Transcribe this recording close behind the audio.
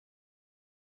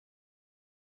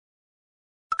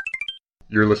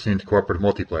You're listening to Cooperative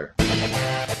Multiplayer.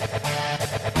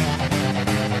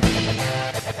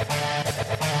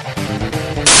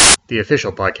 The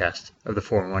official podcast of the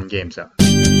 4-in-1 Game Zone.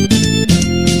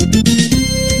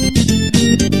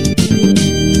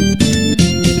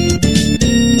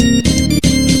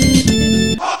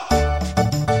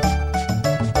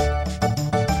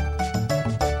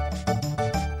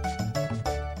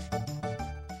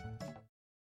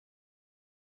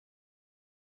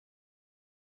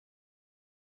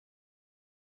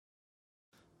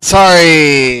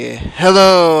 Sorry!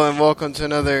 Hello and welcome to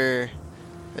another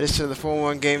edition of the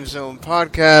 4-in-1 Game Zone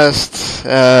podcast.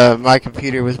 My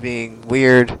computer was being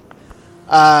weird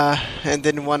and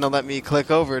didn't want to let me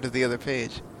click over to the other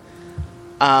page.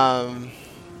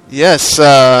 Yes,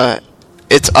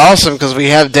 it's awesome because we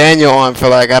have Daniel on for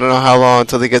I don't know how long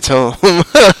until he gets home.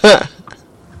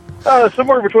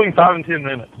 Somewhere between 5 and 10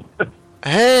 minutes.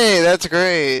 Hey, that's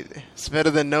great. It's better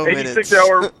than no minutes.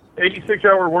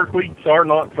 86-hour work weeks are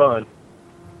not fun.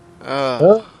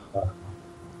 I'm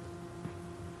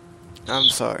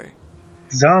sorry.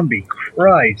 Zombie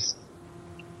Christ.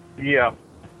 Yeah.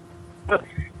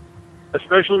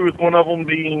 Especially with one of them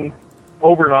being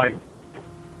overnight.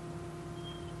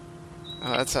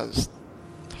 Oh, that sounds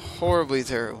horribly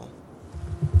terrible.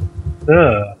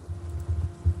 Ugh.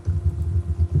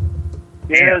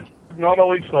 Yeah, it's not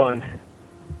always fun.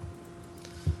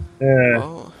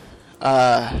 Well,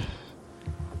 I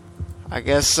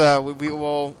guess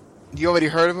well, you already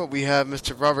heard of it. We have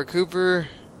Mr. Robert Cooper.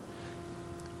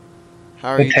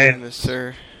 How are you doing,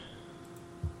 Mister?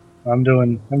 I'm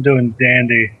doing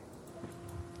dandy.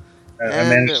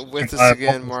 And with us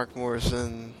again, Marc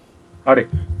Morrison. Howdy.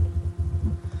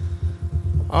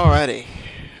 Alrighty.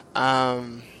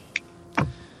 Man,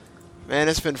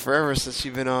 it's been forever since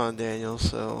you've been on, Daniel.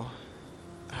 So,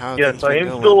 how? Yes, I am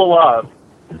still alive.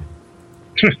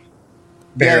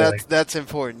 Yeah, that's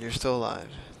important. You're still alive.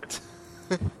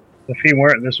 If he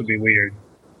weren't, this would be weird.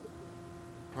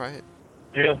 Right.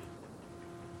 Yeah.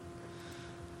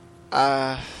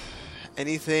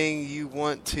 Anything you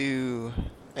want to...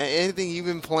 Anything you've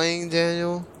been playing,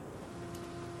 Daniel?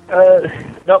 No,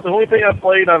 the only thing I've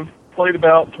played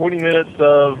about 20 minutes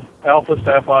of Alpha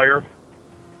Sapphire.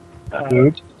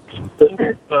 But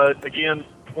again,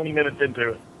 20 minutes into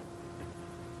it.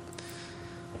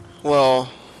 Well,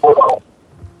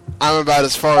 I'm about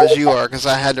as far as you are because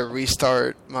I had to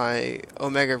restart my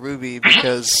Omega Ruby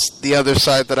because the other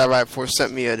site that I write for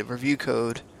sent me a review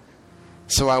code.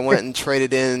 So I went and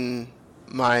traded in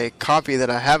my copy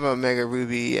that I have of Omega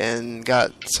Ruby and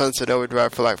got Sunset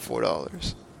Overdrive for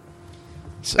 $4.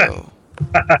 So.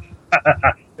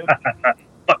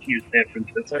 Fuck you, San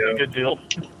Francisco. That's a good deal.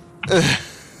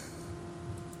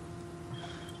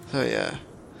 So yeah.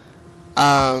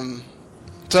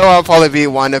 So I'll probably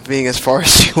wind up being as far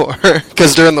as you are,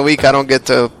 because during the week I don't get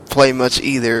to play much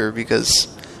either, because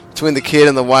between the kid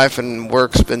and the wife and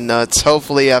work's been nuts.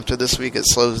 Hopefully after this week it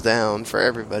slows down for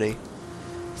everybody.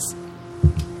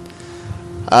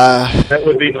 That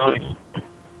would be nice.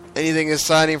 Anything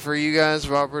exciting for you guys,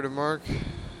 Robert and Mark?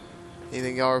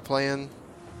 Anything y'all are playing?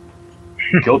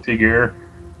 Guilty Gear.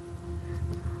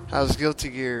 How's Guilty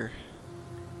Gear?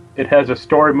 It has a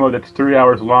story mode that's 3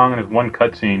 hours long and is one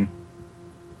cutscene.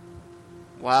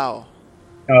 Wow.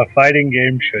 A fighting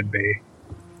game should be.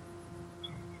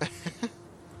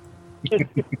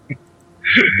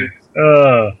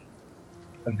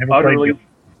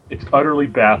 It's utterly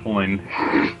baffling.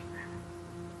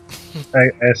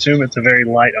 I assume it's a very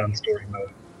light on story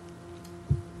mode.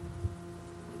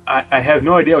 I have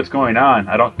no idea what's going on.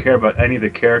 I don't care about any of the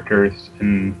characters,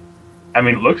 and I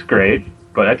mean, it looks great,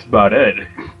 but that's about it.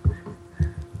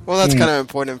 Well, that's kind of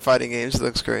important in fighting games. It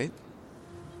looks great.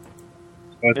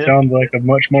 Well, it sounds like a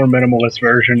much more minimalist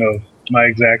version of my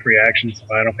exact reactions to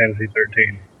Final Fantasy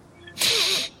 13.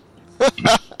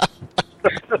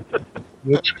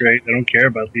 Looks great. I don't care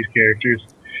about these characters.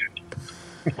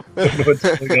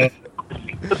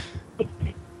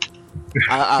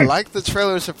 I like the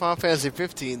trailers for Final Fantasy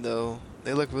 15, though.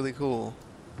 They look really cool.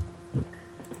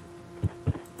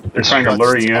 They're trying to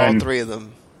lure you in. All three of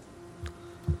them.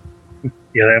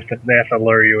 Yeah, they have to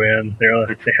lure you in. They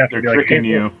have to be like, tricking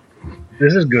you.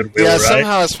 This is goodwill, Yeah, right?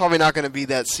 somehow it's probably not going to be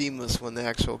that seamless when the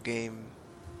actual game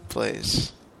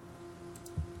plays.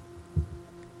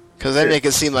 Because they make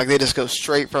it seem like they just go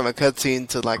straight from a cutscene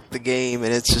to the game,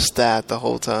 and it's just that the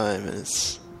whole time, and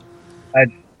it's. I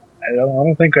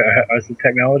don't think is the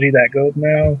technology that good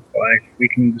now. We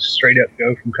can just straight up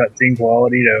go from cutscene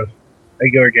quality to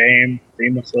regular game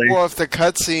seamlessly. Well, if the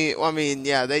cutscene,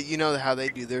 you know how they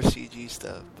do their CG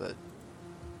stuff, but.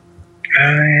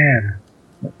 Oh yeah,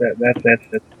 That's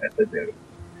a do.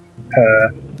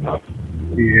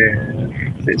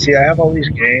 Yeah. See, I have all these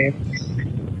games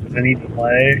that I need to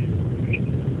play,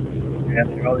 and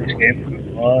there are all these games I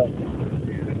want.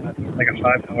 I think like a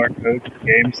 $5 code to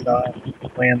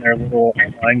GameStop, playing their little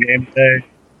online game today,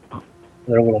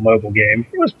 their little mobile game.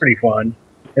 It was pretty fun.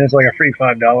 And it's like a free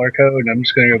 $5 code, and I'm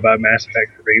just going to go buy Mass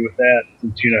Effect 3 with that,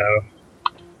 since,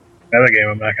 another game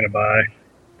I'm not going to buy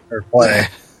or play.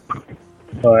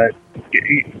 But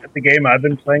the game I've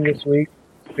been playing this week,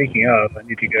 speaking of, I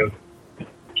need to go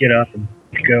get up and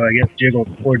go, I guess, jiggle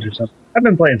the chords or something. I've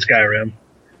been playing Skyrim,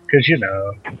 because,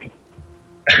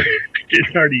 I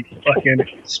didn't already fucking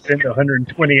spend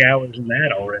 120 hours in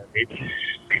that already.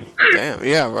 Damn,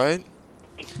 yeah, right?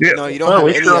 Yeah. No, you don't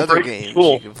have any other games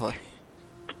you can play.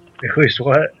 At least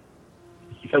what?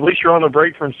 At least you're on a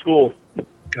break from school.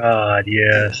 God,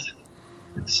 yes.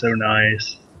 It's so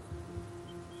nice.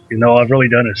 All I've really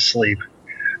done is sleep.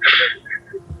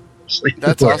 Sleep.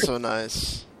 That's also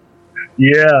nice.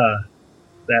 Yeah.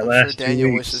 That I'm last sure Daniel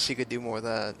 2 weeks. wishes he could do more of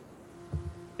that.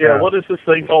 Yeah, what is this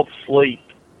thing called sleep?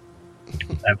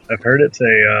 I've heard it's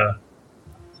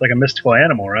like a mystical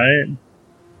animal, right?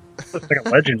 It's like a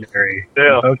legendary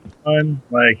Yeah. Pokemon.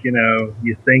 Like,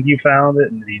 you think you found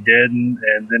it and you didn't,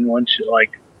 and then once it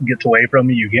gets away from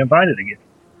you, you can't find it again.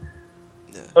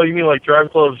 Oh, you mean like Drive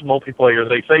Club's multiplayer?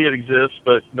 They say it exists,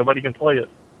 but nobody can play it.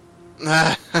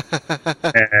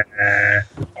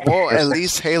 Well, at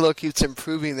least Halo keeps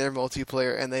improving their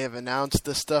multiplayer, and they have announced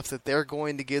the stuff that they're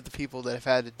going to give the people that have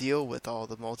had to deal with all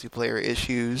the multiplayer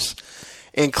issues,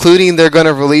 including they're going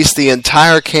to release the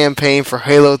entire campaign for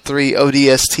Halo 3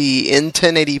 ODST in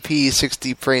 1080p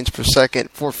 60 frames per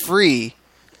second for free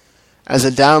as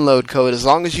a download code as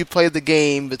long as you play the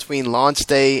game between launch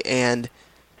day and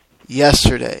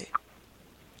yesterday.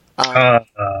 So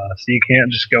you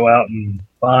can't just go out and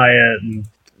buy it. And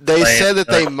they said that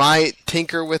they might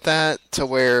tinker with that to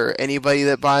where anybody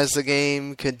that buys the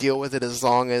game can deal with it as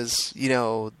long as,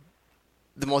 the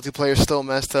multiplayer's still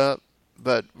messed up.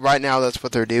 But right now that's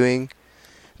what they're doing.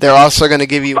 They're also going to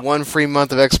give you 1 free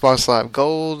month of Xbox Live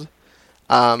Gold,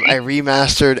 a new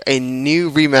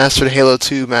remastered Halo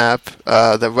 2 map,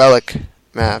 the Relic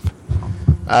map.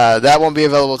 That won't be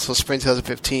available until spring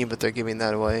 2015, but they're giving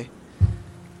that away.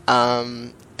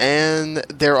 And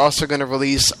they're also going to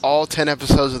release all 10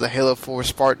 episodes of the Halo 4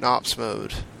 Spartan Ops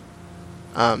mode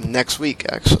next week,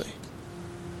 actually.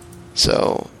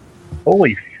 So,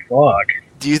 holy fuck.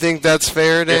 Do you think that's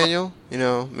fair, Daniel?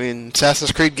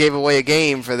 Assassin's Creed gave away a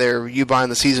game for you buying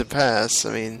the season pass.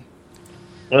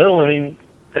 Well,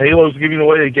 Halo's giving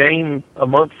away a game, a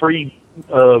month free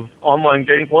of online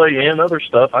gameplay and other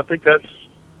stuff. I think that's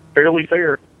fairly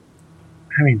fair.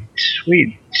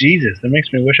 Sweet Jesus, that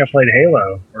makes me wish I played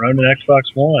Halo or owned an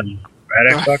Xbox One or had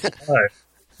Xbox Live.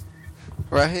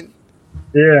 Right?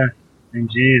 Yeah.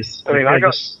 Jeez.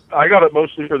 I got it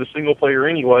mostly for the single player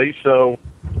anyway, so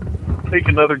I think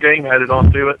another game added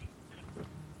onto it.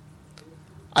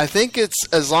 I think it's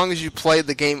as long as you play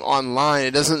the game online,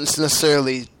 it doesn't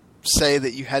necessarily say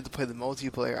that you had to play the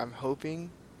multiplayer, I'm hoping.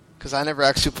 Because I never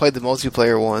actually played the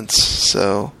multiplayer once,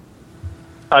 so...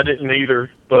 I didn't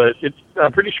either, but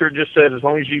I'm pretty sure it just said as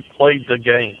long as you played the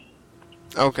game.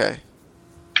 Okay.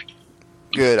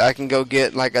 Good. I can go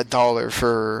get $1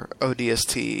 for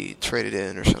ODST traded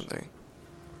in or something.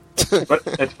 But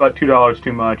it's about $2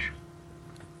 too much.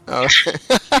 Oh.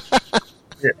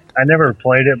 Yeah, I never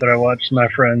played it, but I watched my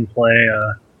friend play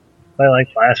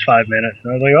last 5 minutes,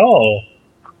 and I was like, oh,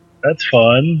 that's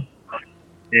fun.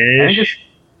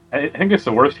 I think it's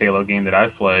the worst Halo game that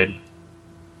I've played.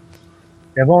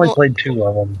 I've only played 2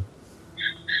 of them.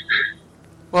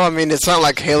 Well, it's not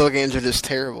like Halo games are just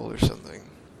terrible or something.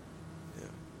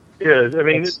 Yeah,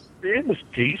 it was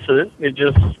decent. It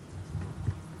just...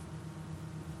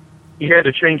 You had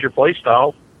to change your play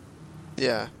style.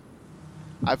 Yeah.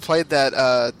 I played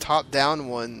that top-down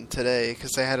one today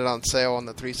because they had it on sale on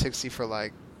the 360 for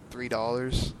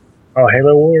 $3. Oh,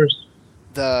 Halo Wars?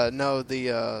 The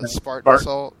Spartan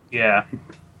Assault. Yeah.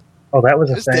 Oh, that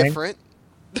was a it's thing? It's different.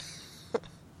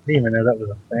 I didn't even know that was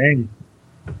a thing.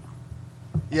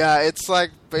 Yeah, it's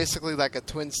basically like a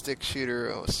twin-stick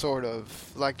shooter, sort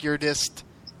of.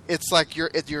 It's like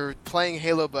you're playing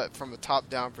Halo, but from a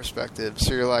top-down perspective.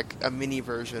 So you're like a mini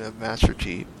version of Master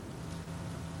Chief.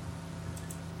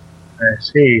 I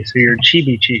see. So you're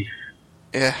Chibi Chief.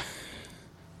 Yeah.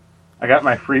 I got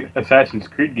my free Assassin's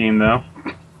Creed game, though.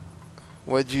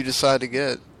 What'd you decide to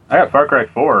get? I got Far Cry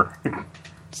 4.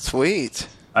 Sweet.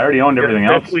 I already owned everything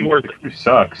else. It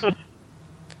sucks.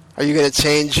 Are you going to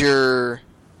change your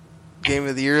Game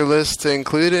of the Year list to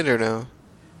include it, or no?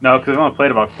 No, because I've only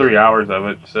played about 3 hours of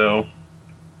it, so...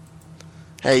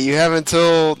 Hey, you have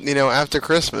until, after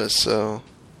Christmas, so...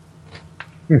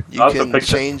 You can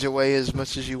change away as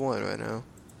much as you want right now.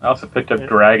 I also picked up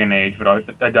Dragon Age, but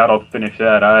I doubt I'll finish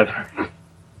that either.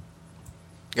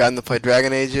 Gotten to play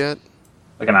Dragon Age yet?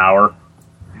 Like an hour.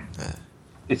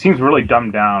 It seems really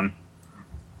dumbed down.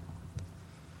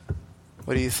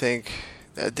 What do you think,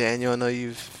 Daniel? I know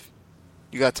you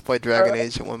got to play Dragon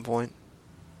Age at one point.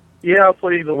 Yeah, I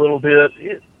played a little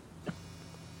bit.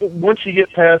 Once you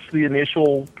get past the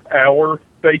initial hour,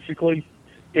 basically,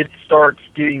 it starts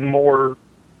getting more...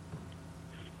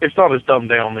 It's not as dumbed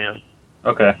down then.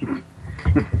 Okay.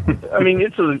 I mean,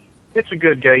 it's a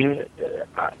good game.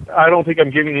 I don't think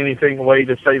I'm giving anything away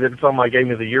to say that it's on my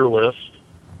Game of the Year list.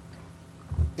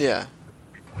 Yeah.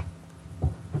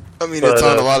 I mean, it's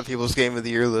on a lot of people's Game of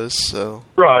the Year list, so...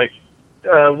 Right.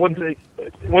 One thing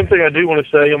I do want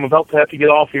to say, I'm about to have to get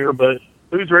off here, but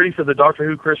who's ready for the Doctor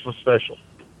Who Christmas special?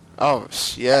 Oh,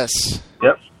 yes.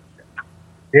 Yep.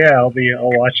 Yeah, I'll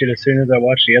watch it as soon as I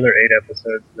watch the other 8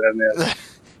 episodes that I missed.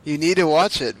 You need to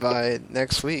watch it by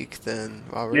next week, then.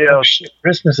 Yeah. Oh, shit.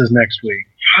 Christmas is next week.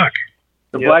 Fuck.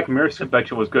 The Black Mirror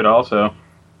special was good also.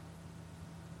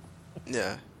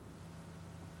 Yeah.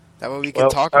 That way we can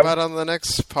talk about it on the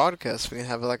next podcast. We can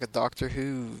have like a Doctor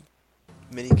Who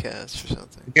mini-cast or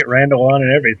something. Get Randall on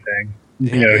and everything.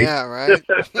 Yeah, right?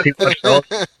 People are so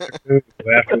after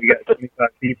we got 25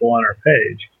 people on our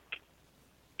page.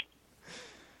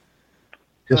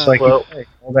 Just like you say,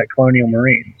 all that Colonial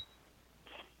Marines.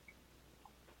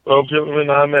 Well,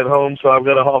 gentlemen, I'm at home, so I've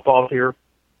got to hop off here.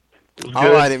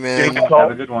 Alrighty, man.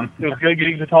 Have a good one. It was good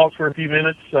getting to talk for a few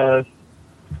minutes,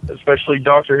 especially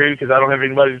Doctor Who, because I don't have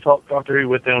anybody to talk Doctor Who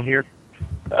with down here.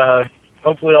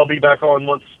 Hopefully I'll be back on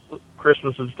once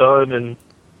Christmas is done and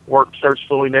work starts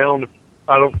slowing down. If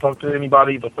I don't talk to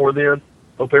anybody before then,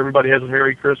 hope everybody has a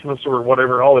Merry Christmas or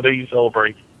whatever holiday you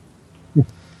celebrate.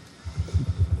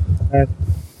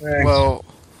 Well,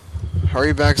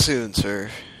 hurry back soon,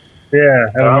 sir. Yeah,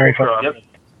 have a Merry Christmas.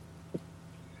 Yep.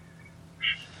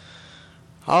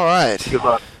 All right.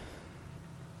 Goodbye.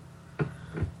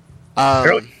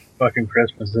 Fucking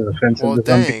Christmas is offensive. Well, to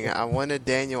some dang, people. I wanted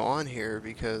Daniel on here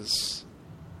because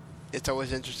it's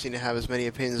always interesting to have as many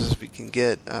opinions as we can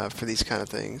get for these kind of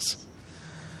things.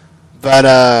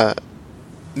 But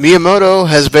Miyamoto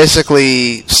has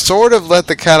basically sort of let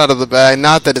the cat out of the bag.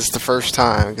 Not that it's the first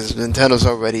time, because Nintendo's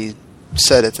already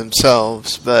said it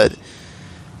themselves, but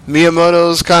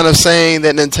Miyamoto's kind of saying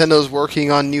that Nintendo's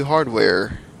working on new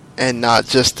hardware and not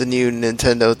just the new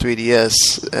Nintendo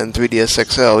 3DS and 3DS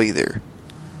XL either.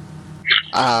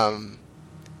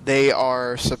 They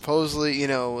are supposedly,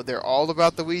 they're all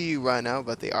about the Wii U right now,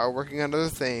 but they are working on other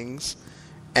things.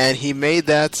 And he made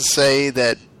that to say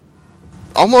that,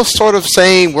 almost sort of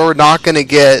saying we're not going to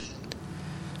get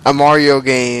a Mario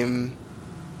game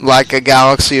like a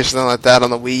Galaxy or something like that on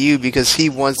the Wii U, because he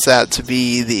wants that to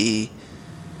be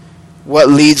what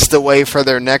leads the way for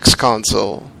their next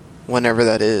console, whenever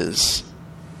that is.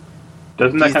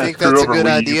 Doesn't Do that you kind think of screw that's a over good Wii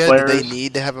U idea? players? Do they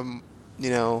need to have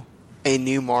a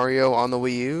new Mario on the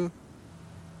Wii U?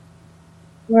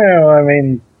 Well, I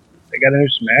mean, they got a new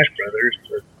Smash Brothers,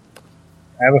 but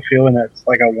I have a feeling that's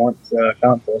like a once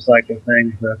console cycle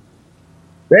thing. But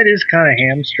that is kind of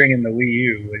hamstringing the Wii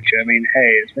U, which, I mean, hey,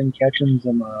 it's been catching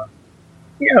some,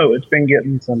 it's been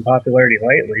getting some popularity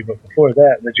lately, but before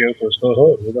that, the joke was,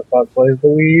 who the fuck plays the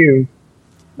Wii U?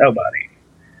 Nobody.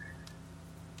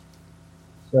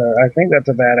 So I think that's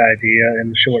a bad idea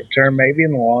in the short term. Maybe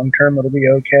in the long term it'll be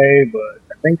okay, but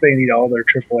I think they need all their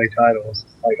AAA titles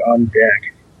like on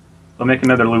deck. They'll make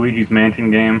another Luigi's Mansion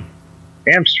game.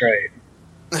 Damn straight.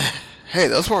 Hey,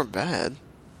 those weren't bad.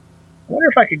 I wonder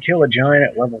if I could kill a giant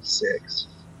at level 6.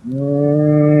 I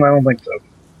don't think so.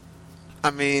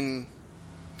 I mean,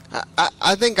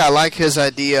 I think I like his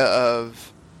idea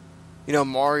of,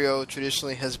 Mario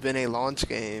traditionally has been a launch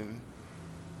game.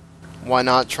 Why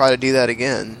not try to do that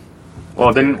again?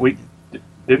 Well, didn't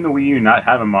the Wii U not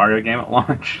have a Mario game at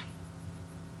launch?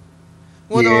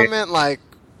 Well, no, Yeah. I meant like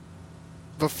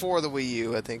before the Wii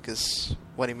U, I think is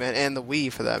what he meant, and the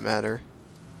Wii for that matter.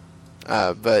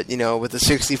 But, with the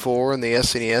 64 and the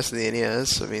SNES and the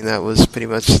NES, I mean, that was pretty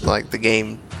much like the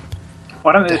game.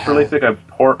 Why don't they just release like a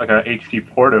HD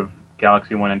port of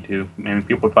Galaxy 1 and 2, and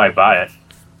people would probably buy it?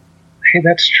 Hey,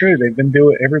 that's true. They've been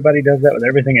doing. Everybody does that with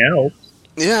everything else.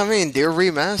 Yeah, I mean, do a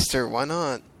remaster. Why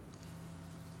not?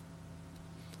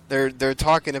 They're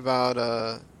talking about.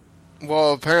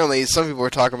 Well, apparently, some people are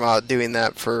talking about doing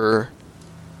that for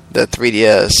the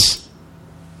 3DS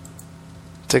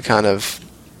to kind of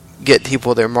get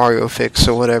people their Mario fix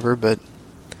or whatever. But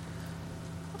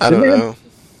I don't know.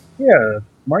 Yeah,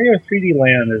 Mario 3D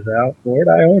Land is out for it.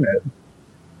 I own it.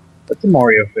 That's a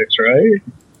Mario fix, right?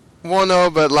 Well, no,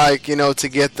 but like, to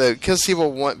get because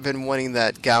people been wanting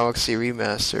that Galaxy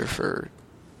remaster for.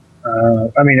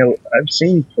 I've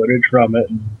seen footage from it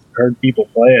and heard people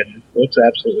play it. It looks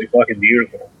absolutely fucking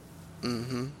beautiful.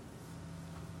 Mm-hmm.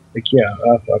 Like, yeah,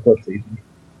 fuck, let's see.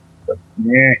 But,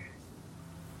 yeah.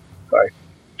 Sorry.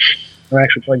 I'm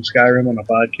actually playing Skyrim on a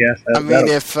podcast.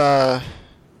 If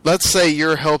let's say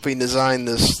you're helping design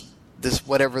this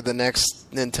whatever the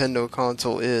next Nintendo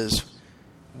console is,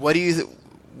 what do you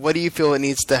feel it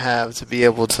needs to have to be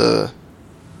able to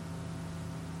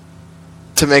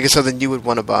make it something you would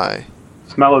want to buy?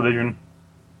 Smell-o-vision.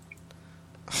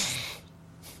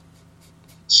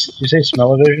 Did you say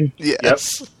smell-o-vision?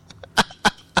 Yes. Yep.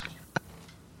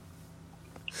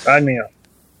 Sign me up.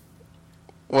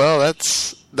 Well,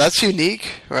 that's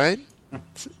unique, right?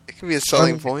 It can be a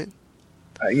selling point.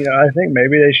 I think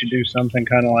maybe they should do something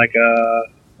kind of like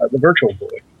the Virtual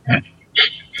Boy.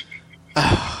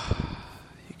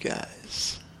 You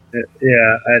guys.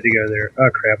 Yeah, I had to go there.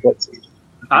 Oh, crap, let's see.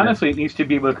 Honestly, it needs to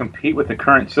be able to compete with the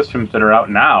current systems that are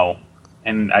out now,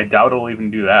 and I doubt it'll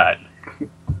even do that.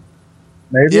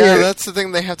 Maybe. Yeah, that's the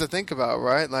thing they have to think about,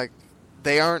 right? Like,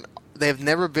 they've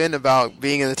never been about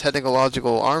being in a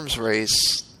technological arms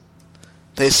race.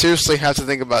 They seriously have to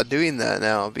think about doing that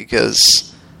now,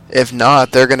 because if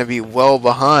not, they're going to be well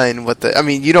behind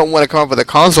you don't want to come up with a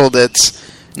console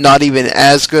that's not even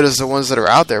as good as the ones that are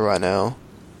out there right now.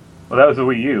 Well, that was the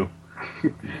Wii U.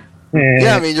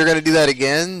 Yeah, you're going to do that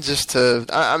again just to...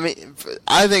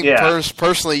 I think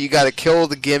personally you got to kill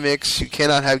the gimmicks. You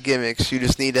cannot have gimmicks. You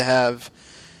just need to have...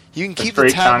 You can keep the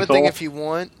tablet thing if you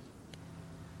want,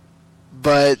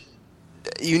 but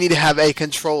you need to have a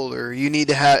controller. You need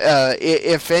to have...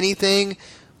 if anything,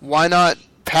 why not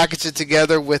package it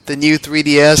together with the new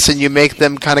 3DS and you make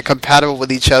them kind of compatible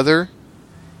with each other?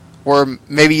 Or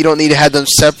maybe you don't need to have them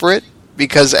separate,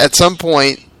 because at some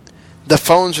point the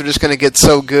phones are just going to get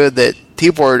so good that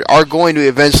people are going to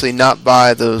eventually not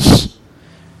buy those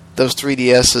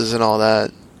 3DSs and all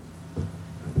that.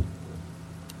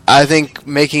 I think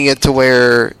making it to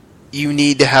where you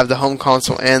need to have the home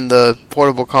console and the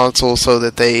portable console so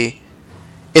that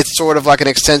it's sort of like an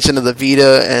extension of the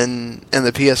Vita and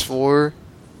the PS4.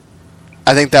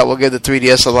 I think that will give the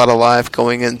 3DS a lot of life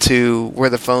going into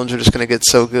where the phones are just going to get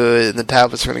so good and the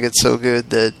tablets are going to get so good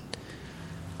that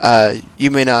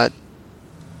you may not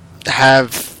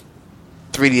have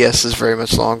 3DSs very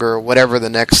much longer, or whatever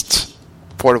the next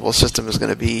portable system is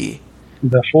going to be.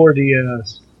 The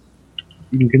 4DS.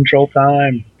 You can control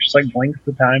time, just like Blink's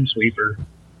the Time Sweeper.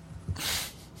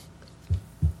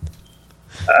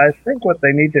 I think what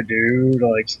they need to do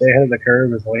to stay ahead of the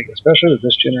curve is especially with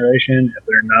this generation, if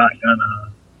they're not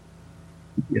gonna,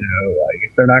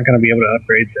 if they're not gonna be able to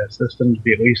upgrade the system to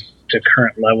be at least to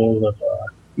current levels of,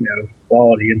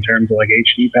 quality in terms of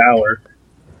HD power,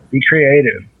 be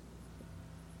creative.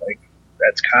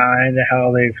 That's kind of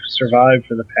how they've survived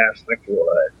for the past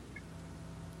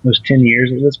almost 10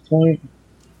 years at this point.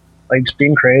 Just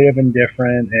being creative and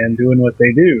different and doing what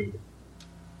they do,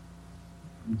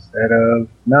 instead of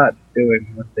not doing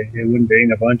what they do and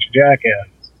being a bunch of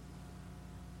jackasses.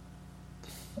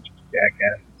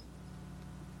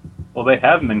 Well, they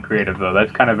have been creative, though.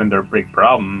 That's kind of been their big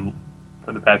problem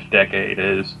for the past decade,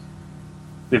 is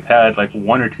they've had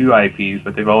one or two IPs,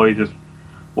 but they've always just,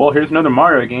 well, here's another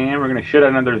Mario game, we're going to shit out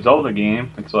another Zelda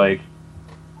game. It's alright,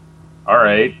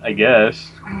 I guess.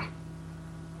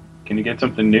 Can you get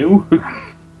something new?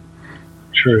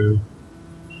 True.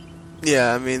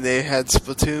 Yeah, they had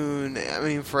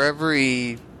Splatoon. For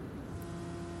every,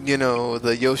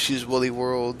 the Yoshi's Woolly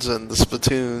Worlds and the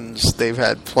Splatoons, they've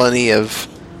had plenty of,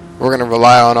 we're going to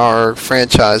rely on our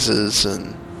franchises,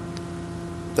 and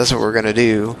that's what we're going to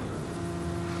do.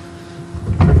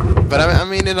 But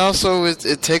it also,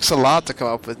 it takes a lot to come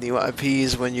up with new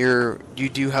IPs when you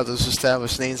do have those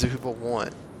established names that people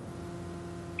want.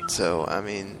 So,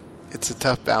 it's a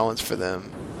tough balance for them.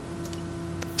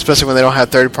 Especially when they don't have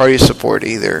third-party support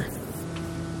either.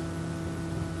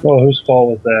 Well, whose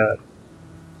fault was that?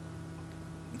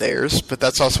 Theirs, but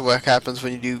that's also what happens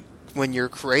when you're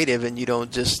creative and you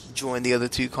don't just join the other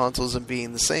two consoles and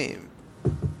being the same.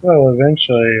 Well,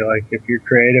 eventually, if you're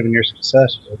creative and you're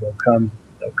successful, they'll come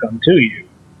to you.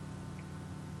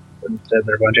 But instead,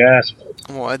 they're a bunch of assholes.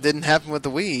 Well, it didn't happen with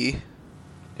the Wii.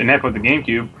 Didn't happen with the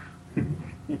GameCube.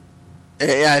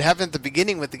 Yeah, it happened at the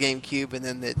beginning with the GameCube, and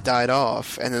then it died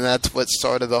off, and then that's what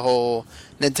started the whole...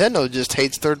 Nintendo just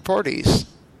hates third parties.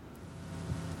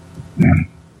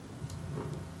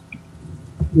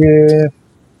 Yeah.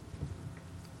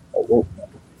 Oh,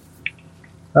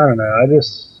 I don't know. I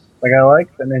just I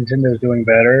like that Nintendo's doing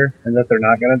better and that they're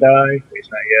not gonna die. At least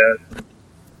not yet.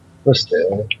 But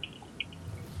still,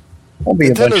 won't be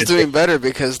a bunch Nintendo's of doing better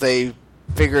because they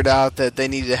figured out that they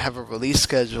need to have a release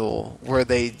schedule where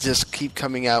they just keep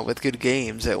coming out with good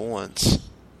games at once.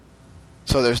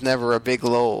 So there's never a big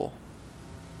lull.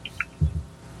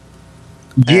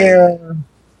 Yeah,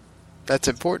 That's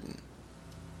important.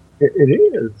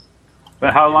 it is.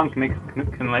 But how long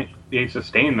can they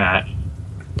sustain that?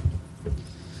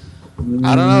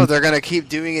 I don't know. They're going to keep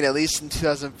doing it at least in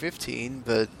 2015,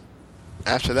 but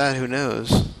after that, who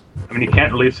knows? I mean, you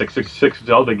can't release like six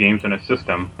Zelda games in a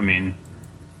system. I mean,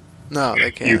 No,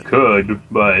 they can't. you could,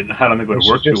 but I don't think it would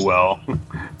work too well.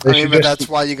 I mean, but that's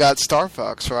why you got Star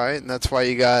Fox, right? And that's why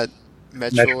you got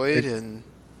Metroid and...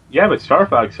 Yeah, but Star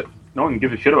Fox, no one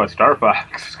gives a shit about Star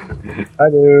Fox. I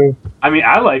do. I mean,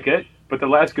 I like it, but the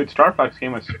last good Star Fox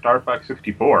game was Star Fox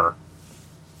 64.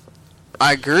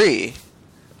 I agree.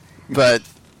 But,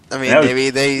 I mean,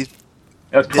 maybe they...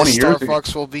 That's 20 this years Star ago.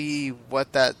 Fox will be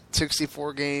what that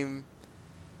 64 game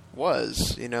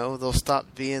was, you know? They'll stop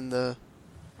being the...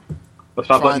 Let's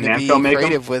stop trying letting to Namco be make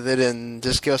creative them. with it and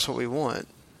just give us what we want.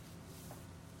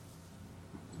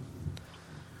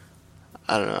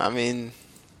 I don't know. I mean,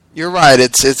 you're right.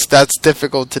 That's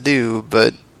difficult to do,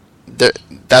 but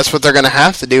that's what they're going to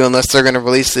have to do unless they're going to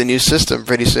release the new system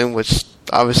pretty soon, which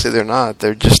obviously they're not.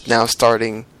 They're just now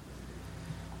starting,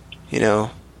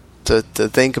 to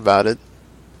think about it.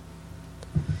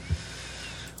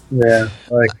 Yeah,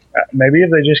 maybe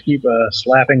if they just keep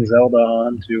slapping Zelda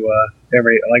onto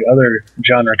every other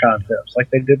genre concepts, like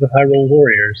they did with Hyrule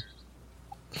Warriors.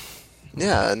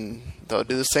 Yeah, and they'll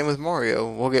do the same with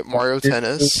Mario. We'll get Mario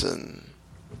Tennis and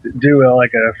do a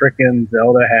freaking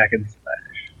Zelda hack and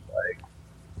slash,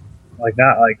 like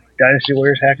not like Dynasty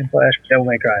Warriors hack and slash, but Devil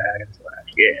May Cry hack and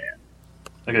slash. Yeah,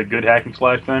 Like a good hack and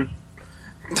slash then?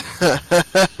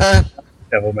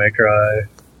 Devil May Cry.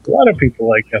 A lot of people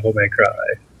like Devil May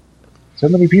Cry. So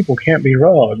many people can't be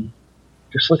wrong.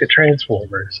 Just look at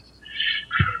Transformers.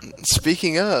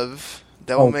 Speaking of,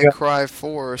 Devil May Cry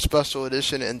 4 Special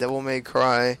Edition and Devil May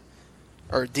Cry,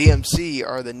 or DMC,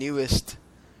 are the newest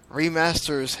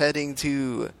remasters heading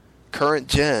to current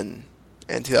gen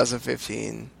in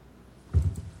 2015.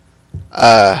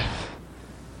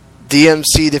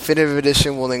 DMC Definitive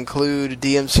Edition will include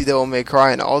DMC Devil May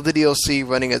Cry and all the DLC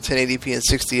running at 1080p and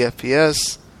 60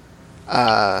 FPS.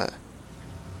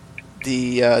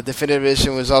 The Definitive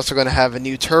Edition was also going to have a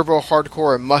new Turbo,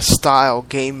 Hardcore, and Must Style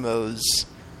game modes,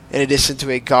 in addition to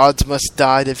a Gods Must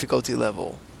Die difficulty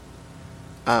level.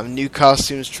 New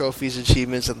costumes, trophies,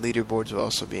 achievements, and leaderboards will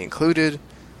also be included.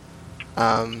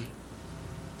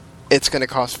 It's going to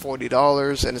cost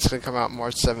 $40, and it's going to come out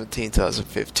March 17,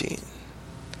 2015.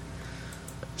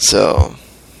 So,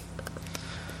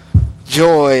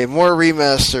 joy, more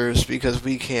remasters, because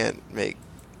we can't make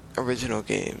original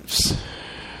games.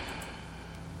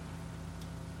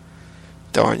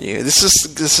 Darn you. This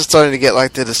is starting to get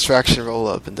like the distraction roll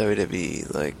up in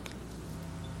WWE. Like,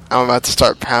 I'm about to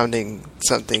start pounding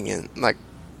something in, like,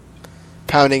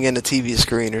 pounding in a TV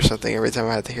screen or something every time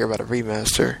I have to hear about a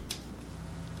remaster.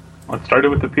 Well, it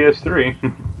started with the PS3.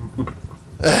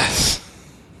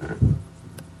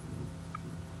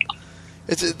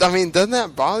 I mean, doesn't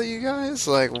that bother you guys?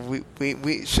 Like,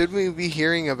 we should we be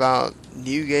hearing about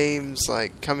new games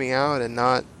like coming out and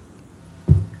not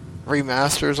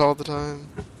remasters all the time?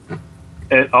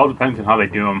 It all depends on how they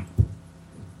do them.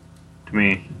 To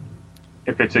me,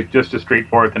 if it's just a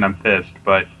straightforward, then I'm pissed.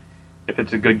 But if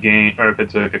it's a good game, or if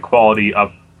it's a quality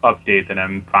update, then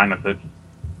I'm fine with it.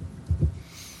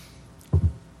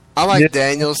 I like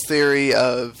Daniel's theory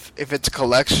of if it's a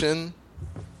collection,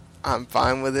 I'm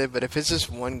fine with it. But if it's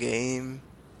just one game,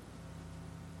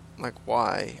 like,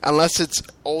 why? Unless it's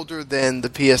older than the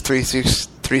PS3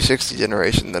 360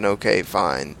 generation, then okay,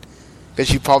 fine.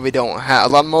 Because you probably don't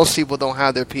have... most people don't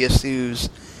have their PS2s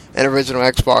and original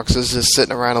Xboxes just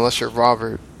sitting around unless you're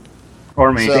Robert.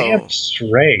 Or me. Damn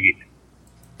straight.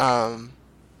 But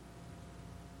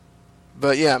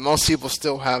yeah, most people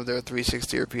still have their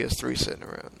 360 or PS3 sitting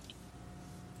around.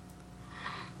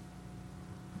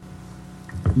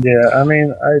 Yeah, I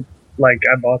mean, I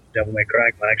bought the Devil May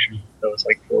Cry collection, so it's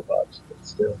like $4, but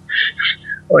still.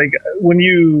 Like, when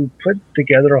you put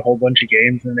together a whole bunch of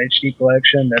games in an HD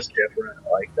collection, that's different.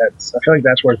 I feel like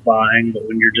that's worth buying, but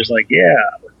when you're just like, yeah,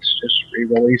 let's just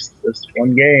re-release this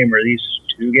one game or these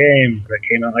two games that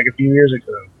came out like a few years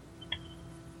ago.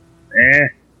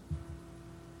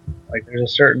 Like, there's a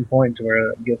certain point to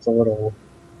where it gets a little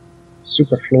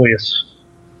superfluous.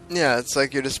 Yeah, it's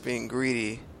like you're just being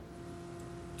greedy.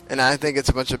 And I think it's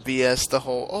a bunch of BS, the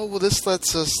whole, oh, well, this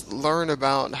lets us learn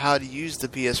about how to use the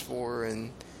PS4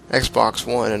 and Xbox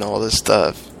One and all this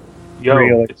stuff. Yo,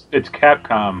 Really? it's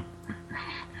Capcom.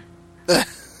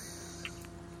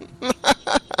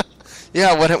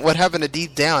 Yeah, what happened to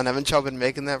Deep Down? Haven't y'all been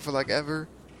making that for, like, ever?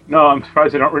 No, I'm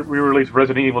surprised they don't re-release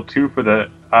Resident Evil 2 for the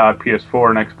PS4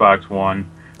 and Xbox One.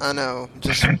 I know,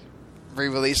 just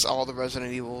re-release all the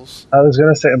Resident Evils. I was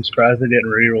gonna say I'm surprised they didn't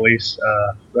re-release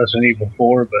Resident Evil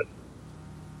 4, but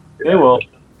They will.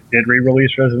 did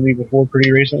re-release Resident Evil 4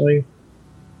 pretty recently.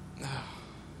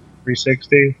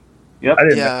 360. Yep. I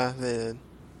didn't. Yeah, they did.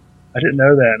 I didn't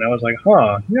know that, and I was like,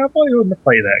 huh? Yeah, I probably wouldn't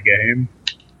play that game.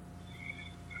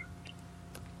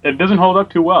 It doesn't hold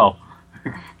up too well.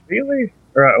 Really?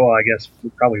 Or, well, I guess we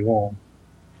probably won't.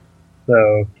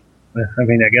 So, I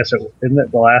mean, I guess isn't it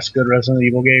the last good Resident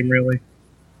Evil game, really?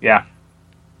 Yeah.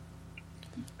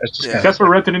 It's just Yeah. kind Except of, for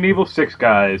Resident Evil 6,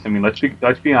 guys. I mean, let's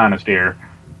be honest here.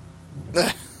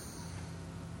 a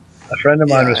friend of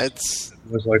mine Yeah,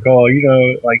 was like, oh, you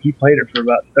know, like he played it for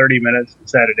about 30 minutes and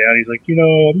sat it down. He's like, you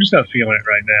know, I'm just not feeling it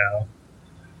right now.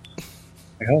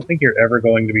 Like, I don't think you're ever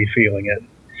going to be feeling it.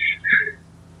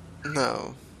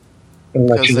 no. I'll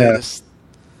let Because you they know. just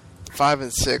 5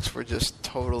 and 6 were just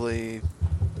totally.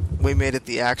 We made it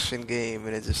the action game,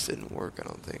 and it just didn't work. I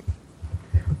don't think.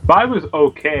 5 was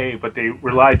okay, but they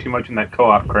relied too much on that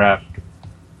co-op crap. And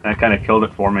that kind of killed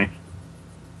it for me.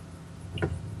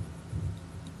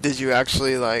 Did you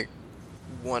actually like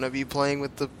want to be playing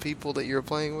with the people that you were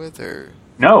playing with, or?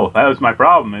 No, that was my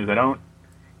problem, is I don't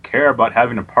care about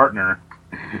having a partner.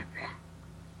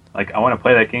 Like, I want to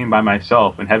play that game by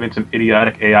myself, and having some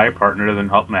idiotic AI partner doesn't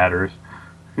help matters.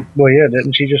 Well, yeah,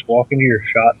 didn't she just walk into your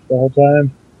shot the whole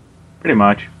time? Pretty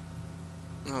much.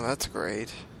 Oh, that's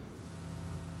great.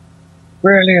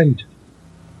 Brilliant.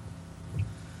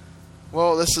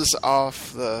 Well, this is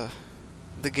off the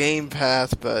game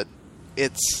path, but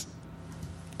it's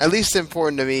at least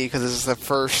important to me because this is the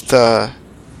first anime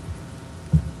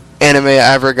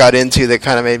I ever got into that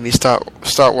kind of made me start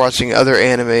watching other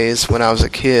animes when I was a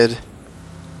kid.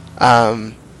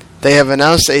 They have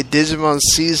announced a Digimon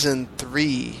Season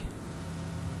 3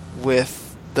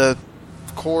 with the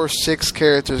core 6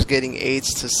 characters getting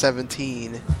aged to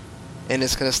 17, and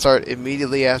it's going to start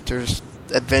immediately after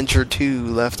Adventure 2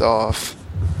 left off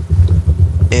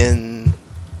in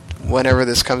whenever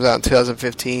this comes out in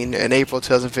 2015, in April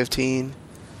 2015.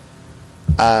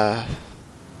 Have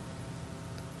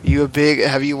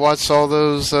you watched all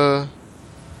those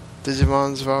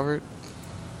Digimons, Robert?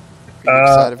 Are you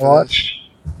excited for this?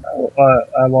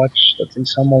 I watched, let's see,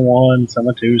 Summer 1,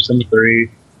 Summer 2, Summer 3.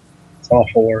 It's all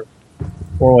 4.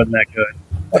 4 wasn't that good.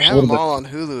 They Watched a have little them bit. all on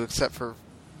Hulu except for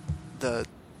the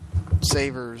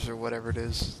Savers or whatever it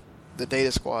is, the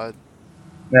Data Squad.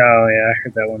 No, yeah, I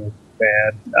heard that one was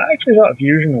bad. I actually thought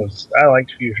I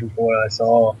liked Fusion for what I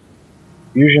saw.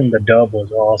 Fusion, the dub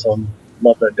was awesome.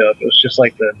 Love that dub. It was just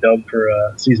like the dub for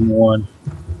season 1.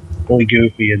 Really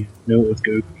goofy, and knew it was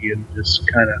goofy, and just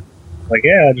kind of like,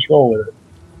 yeah, just roll with it.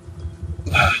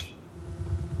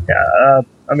 Yeah,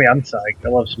 I mean, I'm psyched. I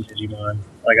love some Digimon.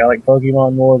 Like, I like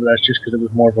Pokemon more, but that's just because it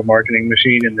was more of a marketing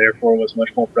machine and therefore was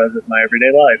much more present in my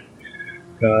everyday life.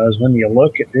 Because when you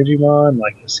look at Digimon,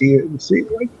 like, you see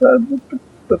like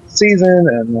the season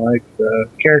and like the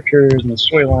characters and the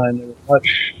storyline, they were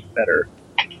much better.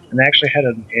 And they actually had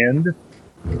an end.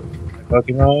 Like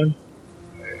Pokemon,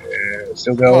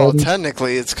 still going. Well,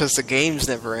 technically, it's because the games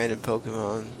never end in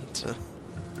Pokemon. So.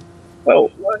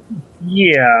 Well,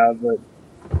 yeah, but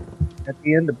at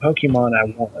the end of Pokemon, I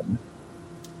won.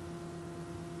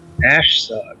 Ash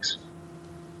sucks.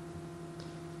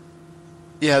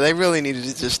 Yeah, they really needed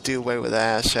to just do away with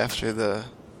Ash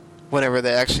whenever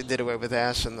they actually did away with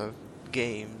Ash in the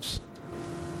games.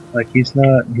 Like, he's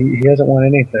not, he hasn't won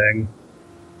anything.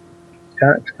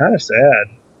 It's kind of sad.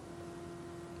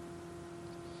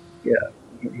 Yeah,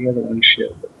 he hasn't won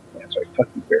shit, but yeah, it's like, fuck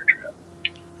you, Bear Trap.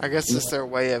 I guess it's their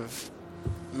way of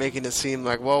making it seem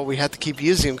like, well, we have to keep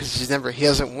using him because he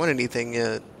hasn't won anything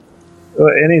yet. Well,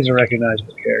 and he's a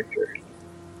recognizable character.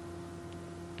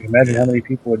 Imagine how many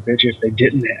people would bitch if they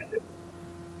didn't have it.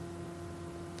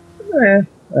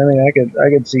 I mean, I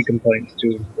could see complaints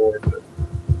 2 and 4, but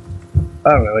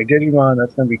I don't know. Like Digimon,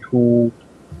 that's gonna be cool.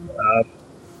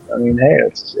 I mean, hey,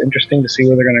 it's interesting to see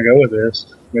where they're gonna go with this.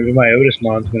 Maybe my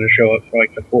Otismon's gonna show up for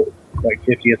like the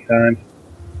 50th time.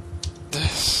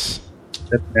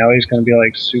 Now he's gonna be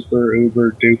like super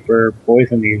uber duper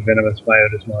poisony venomous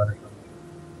Biotismon or something.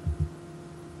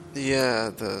 Yeah,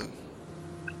 the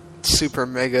super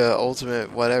mega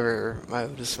ultimate whatever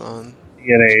Myotismon.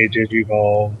 He had age,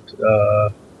 evolved.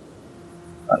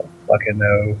 I don't fucking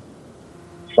know.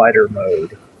 Fighter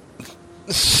mode.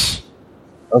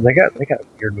 Oh, they got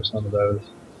weird with some of those.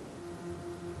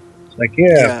 It's like,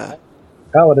 yeah.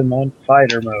 Paladin on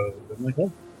fighter mode. I'm like,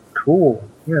 oh, cool.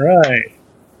 You're right.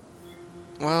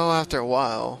 Well, after a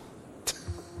while.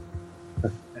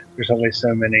 There's only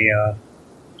so many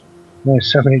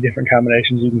different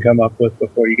combinations you can come up with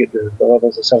before you get to the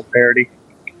levels of self-parody.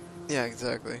 Yeah,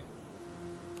 exactly.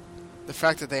 The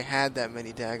fact that they had that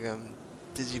many daggum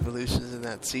Digivolutions in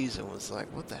that season was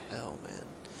like, what the hell, man?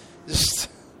 Just...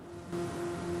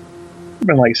 It's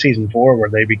been like season 4 where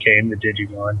they became the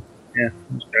Digimon. Yeah, it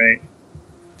was great.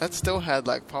 That still had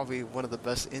like probably one of the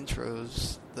best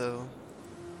intros, though.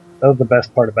 That was the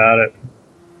best part about it.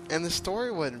 And the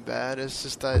story wasn't bad. It's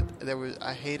just that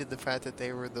I hated the fact that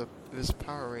it was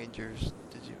Power Rangers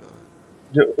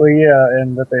Digimon. Well, yeah,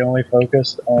 and that they only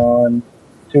focused on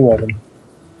 2 of them.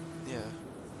 Yeah.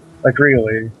 Like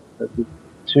really, the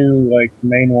 2 like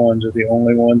main ones are the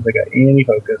only ones that got any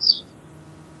focus.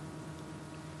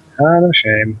 Kind of a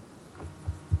shame.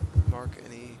 Mark,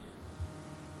 any?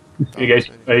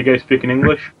 Are you guys speaking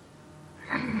English?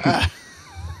 I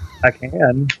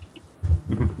can.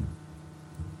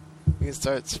 You can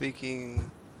start speaking,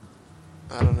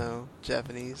 I don't know,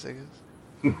 Japanese, I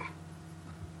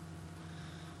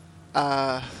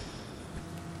guess.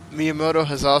 Miyamoto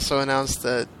has also announced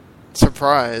that,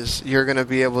 surprise, you're going to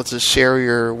be able to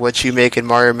share what you make in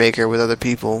Mario Maker with other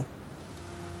people.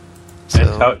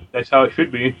 So, that's how it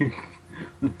should be.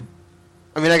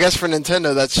 I mean, I guess for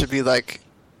Nintendo, that should be like,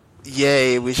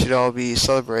 yay, we should all be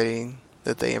celebrating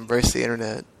that they embrace the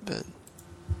internet, but...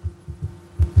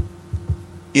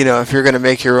 You know, if you're going to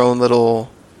make your own little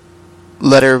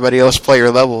let everybody else play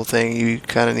your level thing, you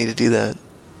kind of need to do that. It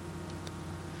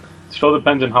still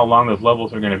depends on how long those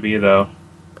levels are going to be, though.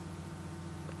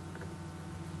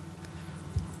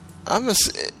 Well,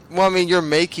 I mean, you're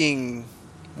making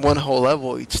one whole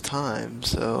level each time,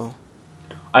 so...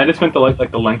 I just meant the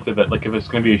length of it. Like, if it's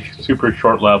going to be a super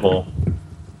short level,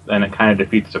 then it kind of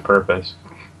defeats the purpose.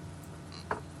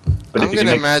 But I'm going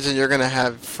to imagine you're going to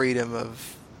have freedom of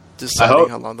deciding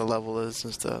how long the level is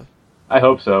and stuff. I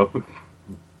hope so.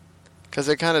 Because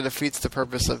it kind of defeats the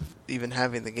purpose of even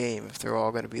having the game if they're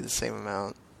all going to be the same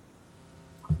amount.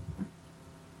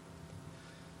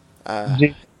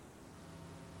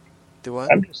 Do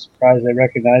what? I'm just surprised they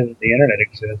recognize that the internet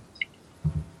exists.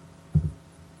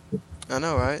 I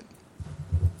know, right?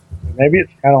 Maybe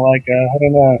it's kind of like, I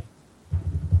don't know.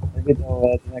 Maybe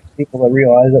the next people that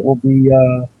realize it will be,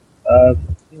 the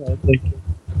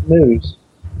news.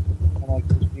 Kind of like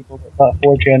those people that thought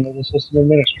 4chan was a system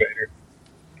administrator.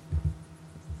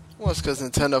 Well, it's because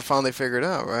Nintendo finally figured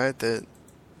out, right, that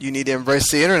you need to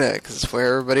embrace the internet because it's where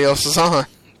everybody else is on.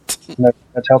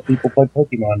 That's how people play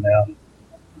Pokemon now.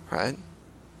 Right.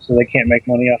 So they can't make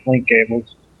money off link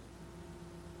cables.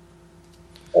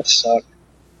 That sucked.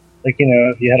 Like,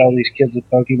 if you had all these kids with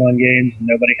Pokemon games and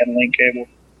nobody had a link cable,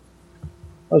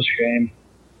 that was a shame.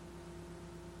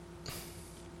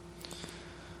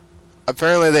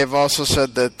 Apparently, they've also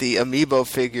said that the amiibo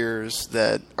figures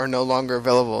that are no longer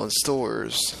available in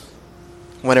stores,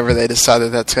 whenever they decide that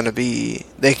that's going to be,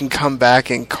 they can come back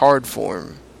in card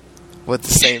form with the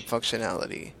same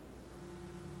functionality.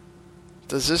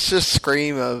 Does this just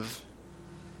scream of,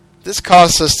 this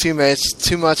costs us too much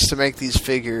to make these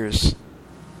figures.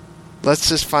 Let's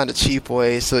just find a cheap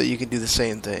way so that you can do the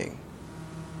same thing.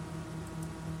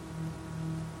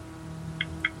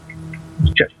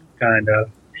 Just kind of.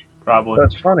 Probably.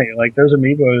 That's funny. Like, those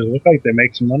amiibos look like they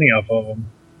make some money off of them.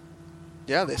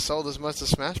 Yeah, they sold as much as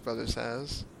Smash Brothers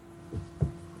has.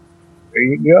 There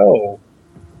you go.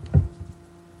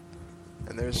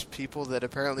 And there's people that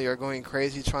apparently are going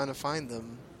crazy trying to find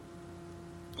them.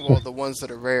 Well, the ones that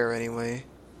are rare, anyway.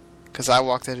 Because I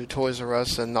walked into Toys R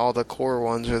Us and all the core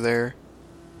ones are there.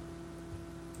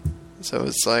 So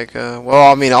it's like,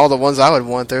 all the ones I would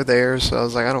want, they're there. So I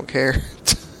was like, I don't care.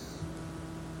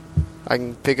 I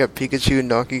can pick up Pikachu and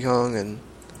Donkey Kong and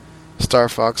Star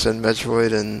Fox and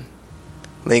Metroid and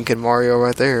Link and Mario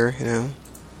right there,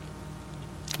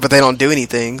 But they don't do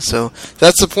anything, so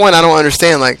that's the point I don't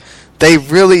understand. Like, they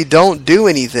really don't do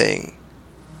anything.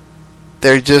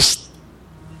 They're just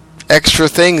extra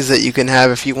things that you can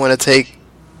have if you want to take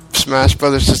Smash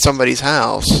Brothers to somebody's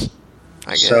house,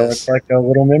 I guess. So it's like a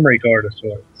little memory card of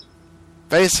sorts.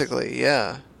 Basically,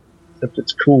 yeah. Except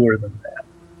it's cooler than that.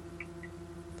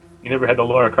 You never had the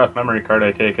Lara Croft memory card,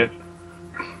 I take it?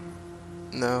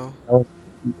 No.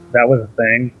 That was a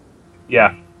thing.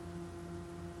 Yeah.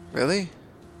 Really?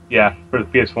 Yeah, for the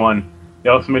PS1. They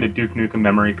also made a Duke Nukem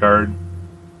memory card.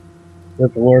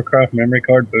 With the Lara Croft memory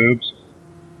card boobs.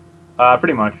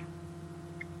 Pretty much.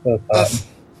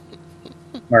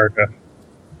 America.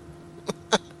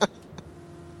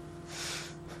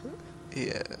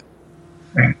 Yeah.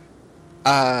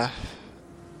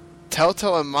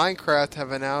 TellTale and Minecraft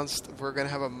have announced we're going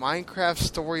to have a Minecraft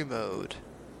story mode.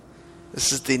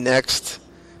 This is the next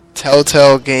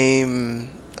TellTale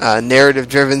game,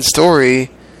 narrative-driven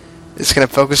story. It's going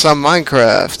to focus on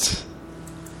Minecraft.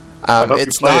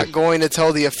 It's not going to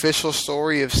tell the official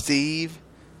story of Steve,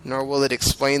 nor will it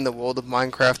explain the world of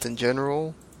Minecraft in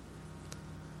general.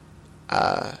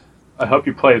 I hope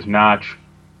you play as Notch.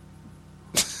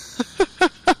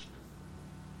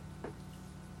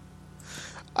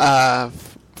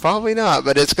 Probably not,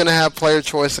 but it's going to have player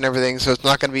choice and everything, so it's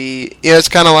not going to be... it's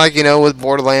kind of like, with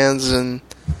Borderlands, and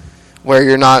where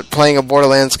you're not playing a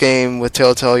Borderlands game with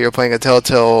TellTale, you're playing a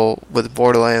TellTale with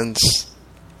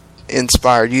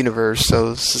Borderlands-inspired universe,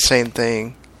 so it's the same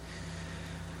thing.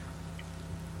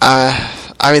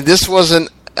 This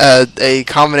wasn't a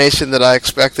combination that I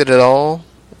expected at all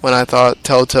when I thought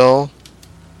TellTale.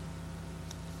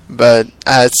 But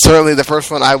it's certainly the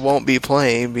first one I won't be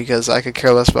playing because I could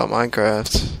care less about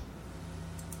Minecraft.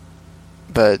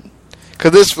 But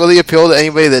could this really appeal to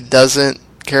anybody that doesn't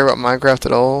care about Minecraft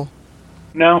at all?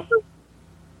 No.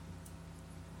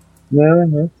 No,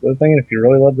 that's the thing. If you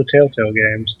really love the TellTale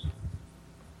games,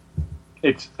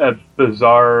 It's a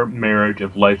bizarre marriage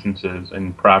of licenses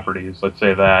and properties, let's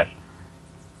say that.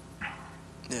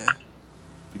 Yeah.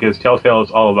 Because TellTale is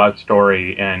all about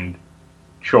story and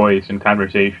choice and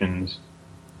conversations,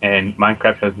 and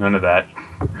Minecraft has none of that.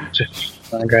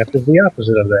 Minecraft is the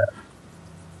opposite of that.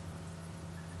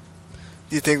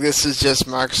 Do you think this is just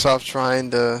Microsoft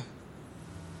trying to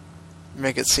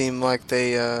make it seem like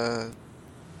they,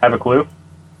 Have a clue?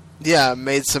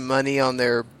 made some money on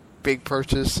their big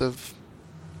purchase of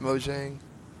Mojang?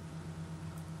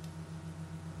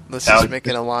 Let's just make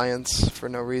an alliance for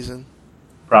no reason.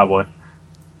 Probably.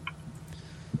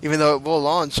 Even though it will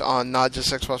launch on not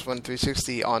just Xbox One and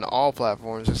 360, on all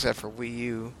platforms except for Wii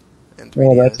U and 3DS.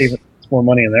 Well, that's more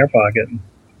money in their pocket.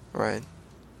 Right.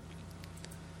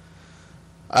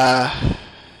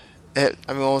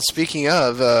 Speaking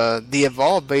of, the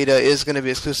Evolve beta is going to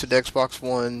be exclusive to Xbox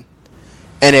One,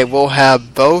 and it will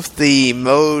have both the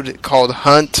mode called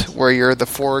Hunt, where you're the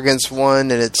 4 against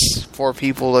 1, and it's 4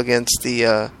 people against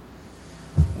the,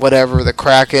 the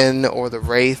Kraken or the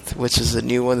Wraith, which is the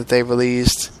new one that they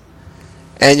released.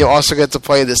 And you'll also get to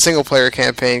play the single-player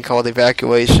campaign called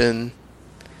Evacuation.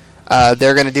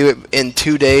 They're going to do it in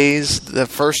 2 days. The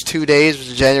first 2 days, which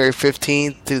is January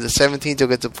 15th through the 17th, you'll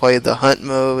get to play the Hunt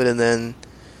mode, and then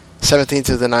 17th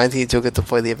through the 19th, you'll get to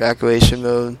play the Evacuation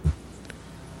mode.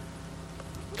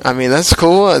 That's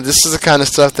cool. This is the kind of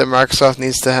stuff that Microsoft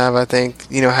needs to have, I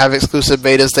think. Have exclusive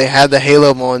betas. They had the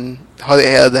Halo one.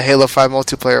 They had the Halo 5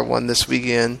 multiplayer one this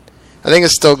weekend. I think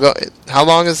it's still going. How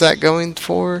long is that going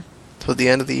for? Till the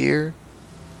end of the year?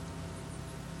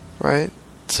 Right?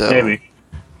 So Maybe.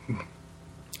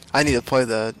 I need to play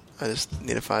that. I just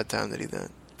need to find time to do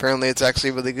that. Apparently it's actually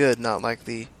really good, not like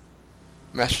the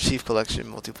Master Chief Collection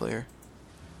multiplayer.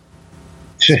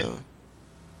 So.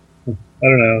 I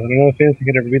don't know if anything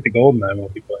could ever beat the GoldenEye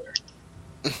multiplayer.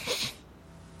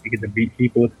 You get to beat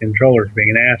people with controllers being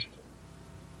an ass.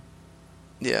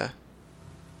 Yeah.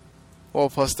 Well,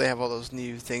 plus they have all those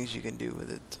new things you can do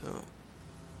with it. So.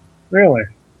 Really?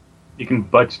 You can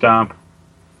butt stomp.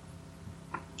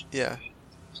 Yeah.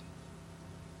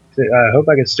 I hope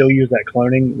I can still use that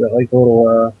cloning, that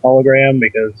little hologram,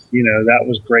 because that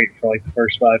was great for the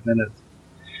first 5 minutes.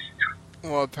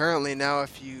 Well, apparently now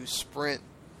if you sprint,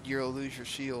 you'll lose your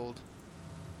shield.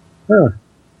 Huh.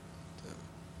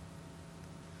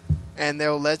 And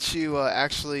they'll let you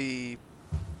actually...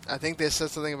 I think they said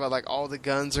something about all the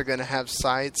guns are going to have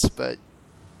sights, but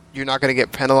you're not going to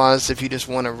get penalized if you just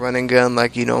want to run and gun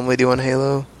like you normally do on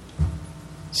Halo.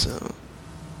 So...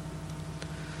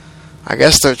 I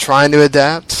guess they're trying to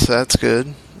adapt, so that's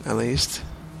good, at least.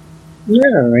 Yeah,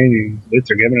 at least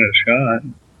they're giving it a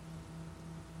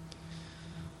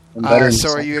shot. So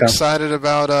are you excited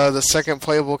about the second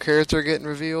playable character getting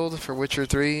revealed for Witcher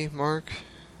 3, Mark?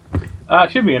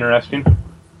 It should be interesting.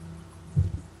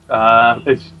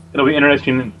 It'll be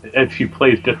interesting if she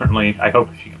plays differently. I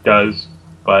hope she does,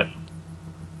 but...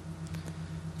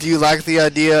 Do you like the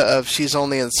idea of she's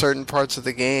only in certain parts of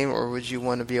the game, or would you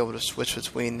want to be able to switch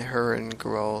between her and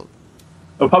Geralt?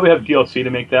 They'll probably have DLC to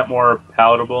make that more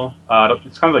palatable.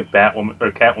 It's kind of like Batwoman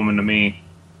or Catwoman to me.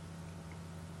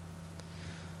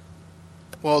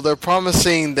 Well, they're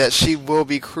promising that she will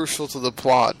be crucial to the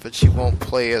plot, but she won't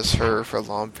play as her for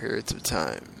long periods of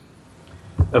time.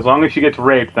 As long as she gets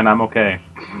raped, then I'm okay.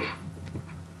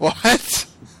 What?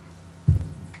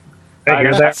 Hey,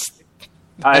 hear that?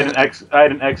 I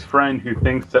had an ex friend who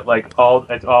thinks that like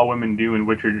all women do in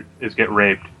Witcher is get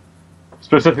raped,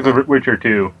 specifically Witcher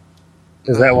 2.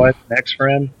 Is that why it's an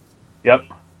ex-friend? Yep.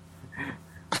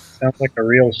 Sounds like a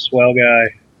real swell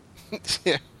guy.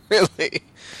 Yeah, really.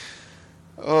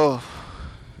 Oh.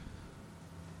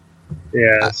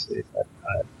 Yeah,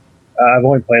 I've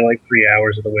only played like 3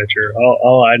 hours of The Witcher.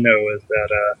 All I know is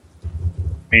that,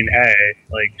 hey,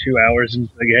 like 2 hours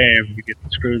into the game, you get to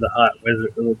screw the hot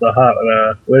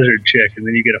wizard chick, and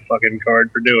then you get a fucking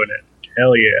card for doing it.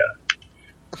 Hell yeah.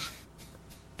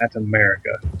 That's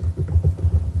America.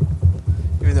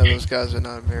 Even though those guys are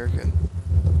not American.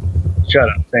 Shut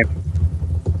up, same.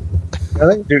 I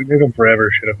think Duke Nukem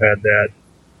Forever should have had that.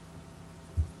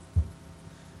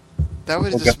 That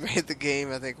would have just made the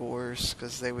game, I think, worse,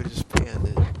 because they would have just banned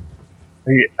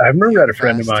it. I remember that a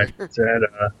friend of mine said,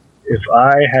 if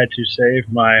I had to save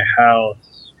my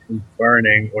house from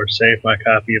burning or save my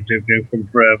copy of Duke Nukem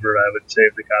Forever, I would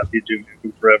save the copy of Duke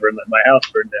Nukem Forever and let my house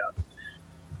burn down.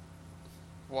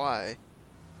 Why?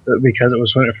 Because it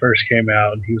was when it first came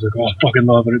out, and he was like, "Oh, I fucking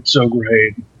love it! It's so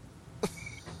great."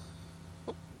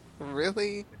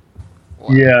 Really? Wow.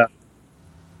 Yeah.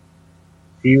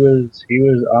 He was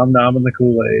nom in the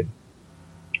Kool-Aid.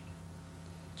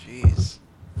 Jeez.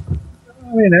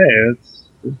 I mean, hey,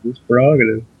 it's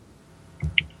prerogative.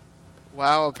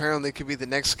 WoW apparently could be the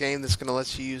next game that's going to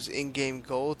let you use in-game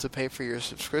gold to pay for your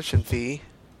subscription fee.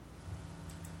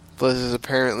 Blizzard is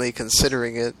apparently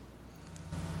considering it.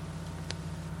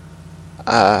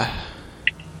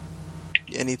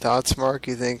 Any thoughts, Mark?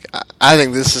 You think? I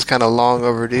think this is kind of long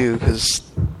overdue because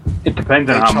it depends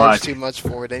on they how charge much. too much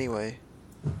for it anyway.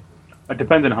 It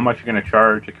depends on how much you're going to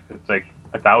charge. If it's like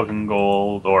 1,000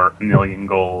 gold or 1,000,000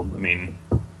 gold, I mean,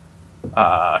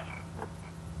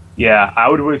 yeah, I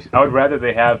would rather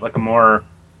they have like a more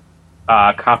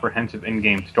comprehensive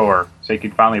in-game store, so you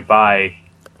can finally buy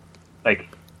like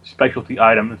specialty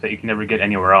items that you can never get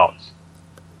anywhere else.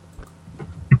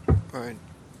 Right.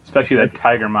 Especially that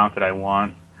tiger mount that I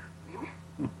want.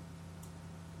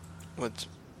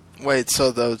 Wait,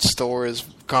 so the store is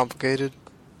complicated?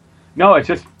 No, it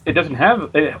doesn't have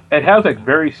it. It has like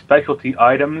very specialty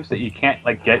items that you can't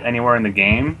like get anywhere in the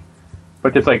game,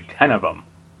 but there's like 10 of them.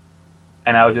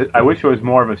 And I wish it was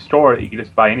more of a store that you could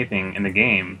just buy anything in the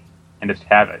game and just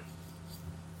have it.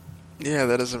 Yeah,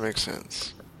 that doesn't make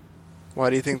sense. Why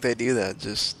do you think they do that?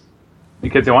 Just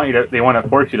because they want to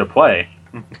force you to play.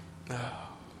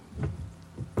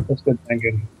 That's good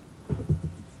thinking.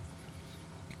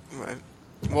 Right.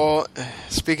 Well,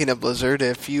 speaking of Blizzard,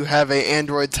 if you have an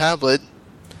Android tablet,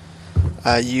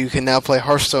 you can now play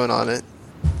Hearthstone on it.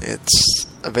 It's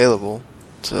available.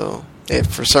 So, if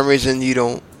for some reason you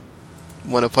don't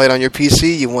want to play it on your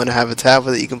PC, you want to have a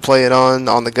tablet that you can play it on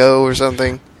the go or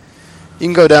something, you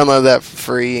can go download that for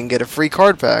free and get a free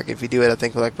card pack if you do it, I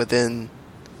think, like within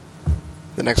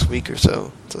the next week or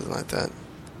so. Something like that.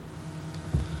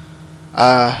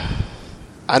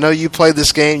 I know you played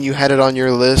this game. You had it on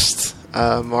your list,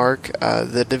 Mark.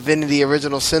 The Divinity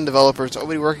Original Sin developers are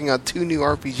already working on 2 new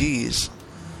RPGs,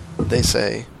 they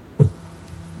say.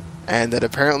 And that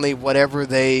apparently whatever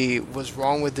was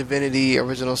wrong with Divinity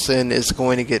Original Sin is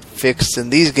going to get fixed in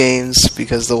these games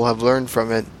because they'll have learned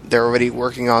from it. They're already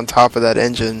working on top of that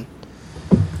engine.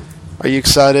 Are you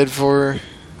excited for...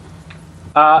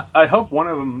 I hope one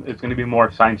of them is going to be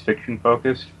more science fiction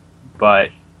focused,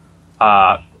 but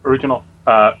original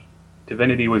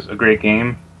Divinity was a great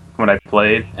game when I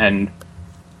played, and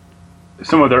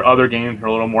some of their other games are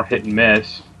a little more hit and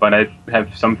miss, but I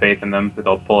have some faith in them that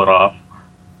they'll pull it off.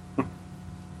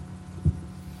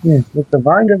 Yeah, was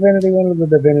Divine Divinity one of the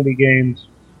Divinity games?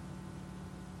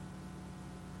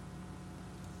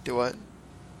 Do what?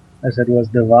 I said, was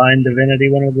Divine Divinity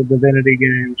one of the Divinity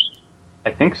games?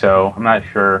 I think so. I'm not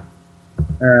sure.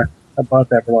 I bought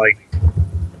that for like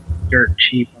dirt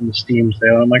cheap on the Steam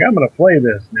sale. I'm like, I'm going to play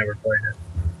this. Never played it.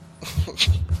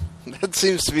 That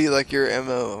seems to be like your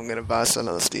MO. I'm going to buy some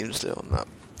on the Steam sale and not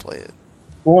play it.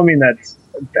 Well, I mean, that's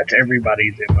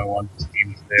everybody's MO on the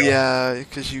Steam sale. Yeah,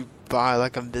 because you buy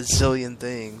like a bazillion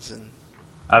things. And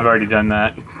I've already done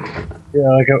that. Yeah,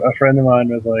 like a friend of mine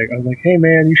was like, I was like, hey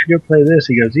man, you should go play this.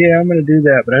 He goes, yeah, I'm going to do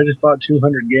that, but I just bought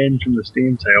 200 games from the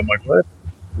Steam sale. I'm like, what?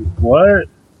 What?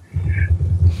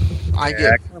 I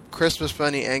get Christmas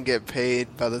money and get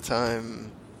paid by the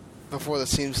time before the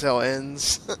Steam sale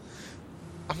ends.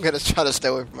 I'm going to try to stay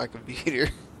away from my computer.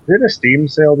 Is it a Steam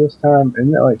sale this time?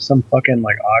 Isn't it like some fucking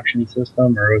like auction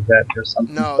system, or was that just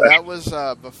something No, special? that was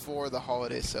before the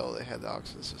holiday sale. They had the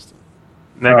auction system.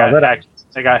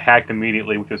 They got hacked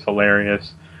immediately, which is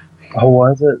hilarious. Oh,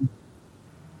 was it?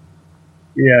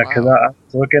 Yeah, because Wow. I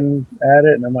was looking at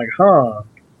it and I'm like, huh.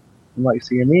 I'm like,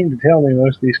 so you mean to tell me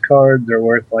most of these cards are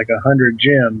worth like 100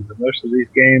 gems, and most of these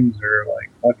games are like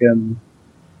fucking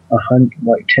 100,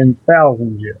 like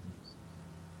 10,000 gems?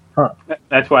 Huh?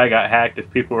 That's why I got hacked. Is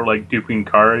people were like duping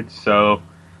cards, so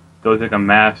there was like a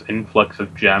mass influx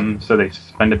of gems. So they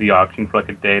suspended the auction for like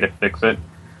a day to fix it.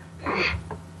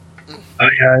 Oh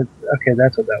yeah, okay,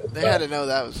 that's what that was They about. had to know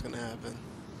that was going to happen.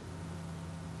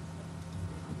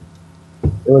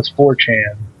 It was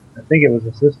 4chan. I think it was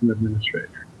a system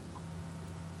administrator.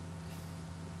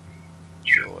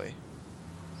 Joy.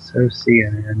 So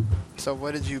CNN. So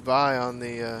what did you buy on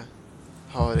the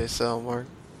holiday sale, Mark?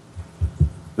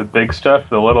 The big stuff,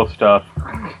 the little stuff.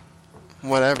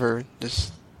 Whatever.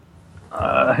 Just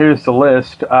Here's the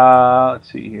list.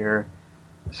 Let's see here.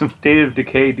 Some State of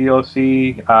Decay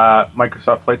DLC,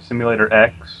 Microsoft Flight Simulator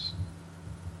X,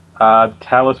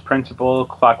 Talos Principle,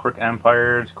 Clockwork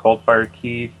Empires, Coldfire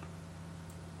Keep,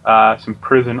 some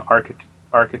Prison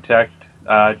Architect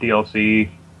DLC,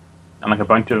 and like a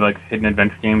bunch of like hidden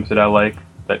adventure games that I like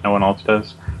that no one else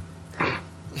does.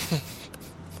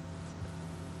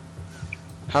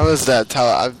 how is that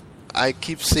Talos? I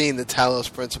keep seeing the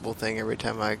Talos Principle thing every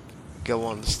time I go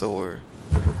on the store.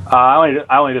 I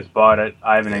only just bought it.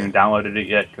 I haven't even downloaded it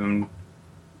yet because I'm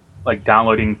like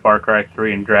downloading Far Cry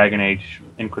 3 and Dragon Age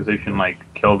Inquisition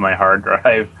like killed my hard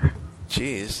drive.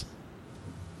 Jeez.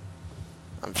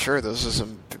 I'm sure those are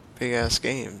some big ass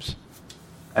games.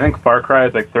 I think Far Cry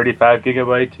is like 35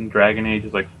 gigabytes and Dragon Age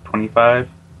is like 25.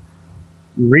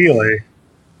 Really?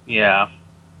 Yeah.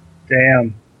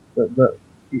 Damn.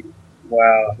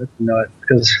 Wow, that's nuts.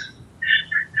 Because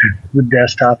the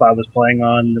desktop I was playing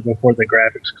on before the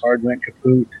graphics card went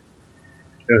kaput,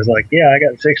 it was like, yeah, I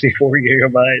got 64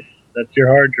 gigabytes. That's your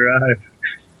hard drive.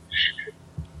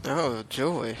 Oh,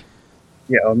 joy.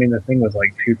 Yeah, I mean, the thing was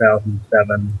like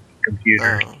 2007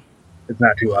 computer. Oh. It's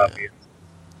not too obvious.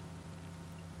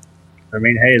 I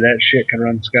mean, hey, that shit could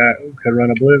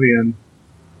run Oblivion.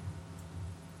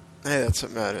 Hey, that's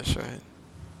what matters, right?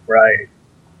 Right.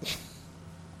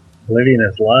 Oblivion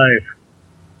is life.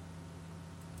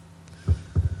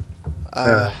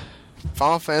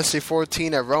 Final Fantasy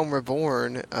XIV at Rome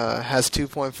Reborn has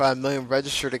 2.5 million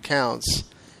registered accounts.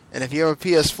 And if you have a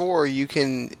PS4, you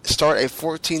can start a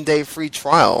 14-day free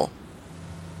trial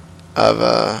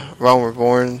of Rome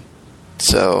Reborn.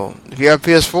 So, if you have a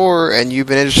PS4 and you've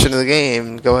been interested in the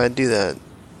game, go ahead and do that.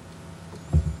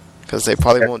 Because they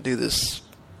probably won't do this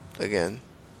again.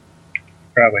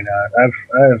 Probably not.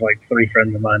 I have like 3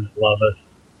 friends of mine that love it.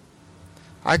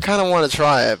 I kind of want to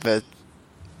try it, but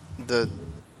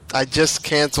I just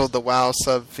canceled the WoW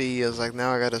sub fee. I was like,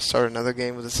 now I got to start another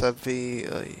game with a sub fee.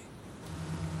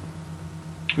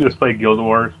 Just play Guild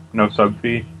Wars, no sub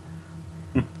fee.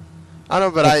 I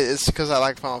know, but it's because I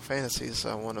like Final Fantasy,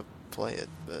 so I want to play it.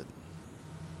 But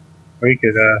Or you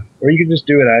could just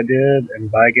do what I did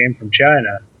and buy a game from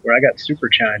China, where I got super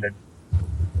China'd.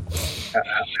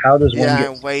 How does one get...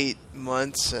 and wait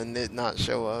months and it not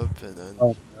show up, and then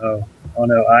Oh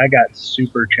no! I got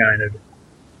super China'd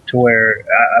to where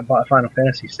I bought Final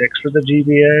Fantasy VI for the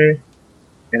GBA,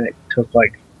 and it took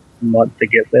like a month to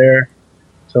get there.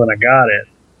 So when I got it,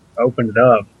 I opened it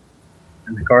up,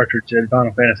 and the cartridge said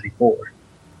Final Fantasy IV.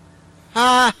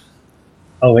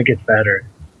 Oh, it gets better.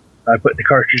 I put the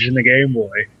cartridge in the Game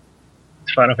Boy.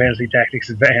 It's Final Fantasy Tactics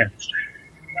Advanced.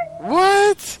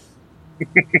 What?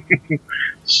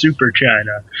 Super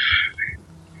China.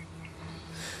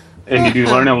 And did you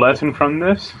learn a lesson from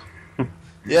this?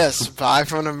 Yes, buy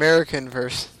from an American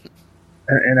person.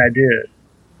 And I did.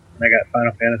 And I got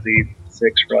Final Fantasy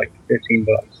VI for like $15.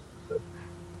 So,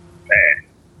 man. I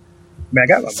mean, I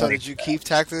got my So money. did you keep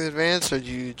Tactics Advance, or did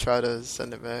you try to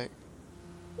send it back?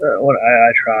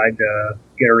 I tried to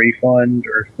get a refund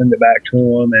or send it back to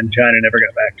them, and China never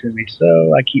got back to me.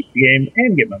 So I keep the game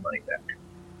and get my money back.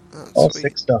 Oh, All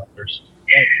sweet. $6.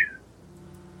 Yeah.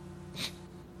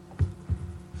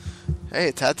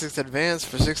 Hey, Tactics Advance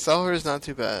for $6, not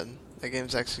too bad. That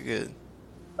game's actually good.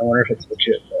 I wonder if it's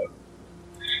legit though.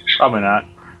 Probably not.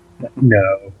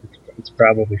 No, it's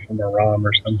probably from a ROM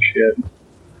or some shit.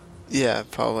 Yeah,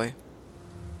 probably.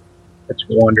 It's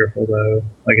wonderful though.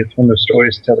 Like, it's one of those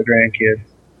stories to tell the grandkids.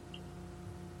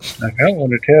 Like, I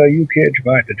want to tell you kids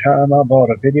about the time I bought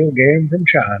a video game from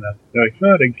China. They're like,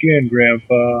 not again,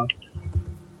 Grandpa.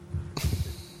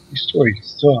 These stories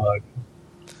suck.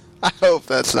 I hope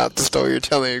that's not the story you're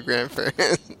telling your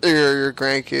grandparents or your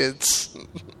grandkids.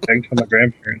 I can tell my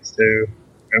grandparents too.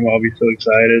 Grandma will be so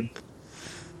excited.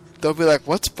 They'll be like,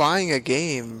 "What's buying a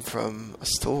game from a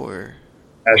store?"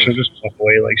 She'll just walk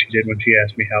away like she did when she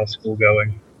asked me how's school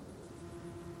going.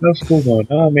 How's school going?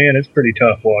 Oh man, it's pretty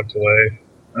tough. Walks away.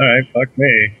 Alright, fuck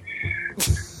me.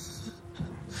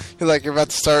 You're like, you're about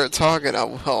to start talking.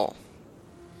 Oh, well,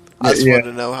 I just wanted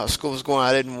to know how school was going.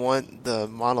 I didn't want the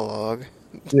monologue.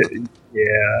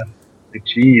 Yeah. Like,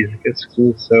 geez, I guess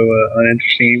school's so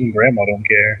uninteresting, even grandma don't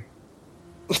care.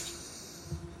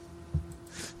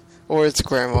 Or it's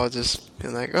grandma just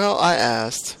being like, well, I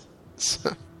asked.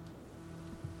 So,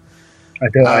 I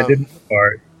did my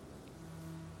part.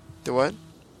 The what?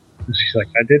 She's like,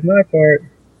 I did my part.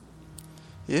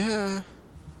 Yeah.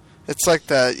 It's like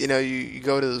that, you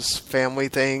go to those family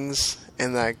things,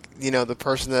 and like, the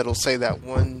person that'll say that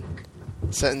one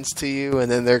sentence to you,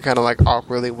 and then they're kind of like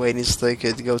awkwardly waiting so they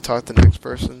could go talk to the next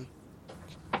person.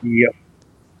 Yep.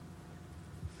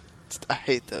 I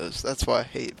hate those. That's why I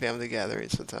hate family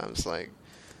gatherings sometimes. Like,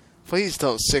 please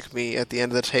don't sick me at the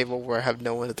end of the table where I have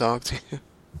no one to talk to.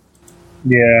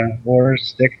 Yeah, or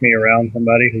stick me around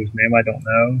somebody whose name I don't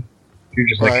know. You're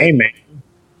just like, hey, man.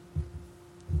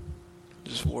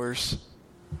 Just worse.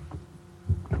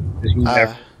 Because you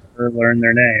never learn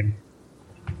their name.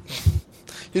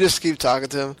 You just keep talking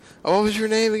to them. Oh, what was your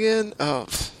name again? Oh,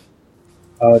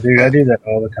 dude, I do that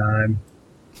all the time.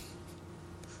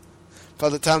 By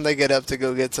the time they get up to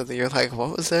go get something, you're like,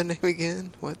 what was their name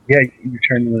again? What? Yeah, you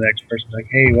turn to the next person like,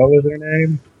 hey, what was their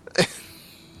name?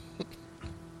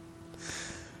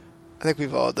 I think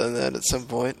we've all done that at some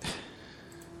point.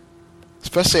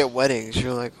 Especially at weddings.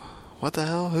 You're like, what the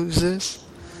hell? Who's this?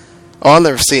 Oh, I'll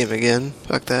never see him again.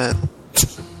 Fuck that.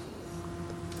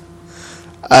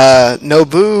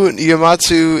 Nobuo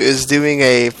Uematsu is doing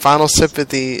a Final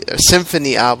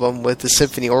Symphony album with the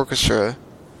Symphony Orchestra,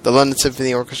 the London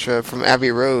Symphony Orchestra from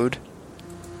Abbey Road.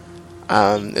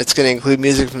 It's going to include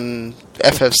music from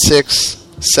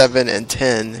FF6, 7, and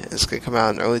 10. It's going to come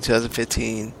out in early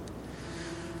 2015.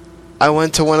 I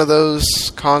went to one of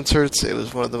those concerts. It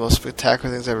was one of the most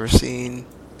spectacular things I've ever seen.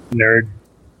 Nerd.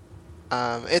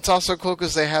 It's also cool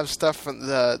because they have stuff from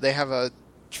they have a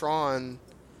Tron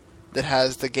that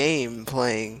has the game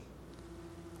playing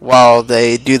while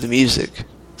they do the music.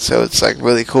 So it's like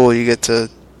really cool. You get to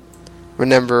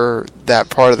remember that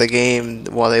part of the game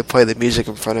while they play the music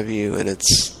in front of you, and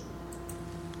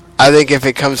I think if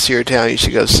it comes to your town, you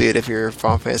should go see it if you're a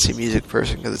Final Fantasy music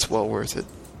person, because it's well worth it.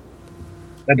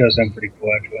 That does sound pretty cool,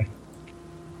 actually.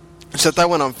 Except I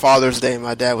went on Father's Day, and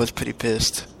my dad was pretty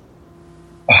pissed.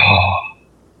 Oh,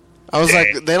 I was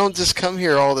like, they don't just come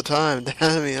here all the time, Dad.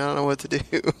 I mean, I don't know what to do.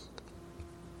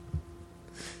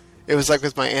 It was like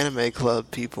with my anime club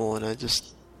people, and I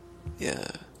didn't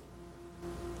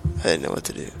know what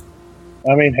to do.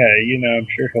 I mean, hey, I'm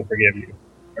sure he'll forgive you.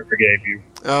 Or forgave you.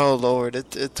 Oh, Lord,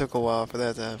 it took a while for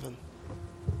that to happen.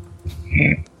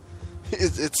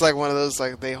 It's like one of those,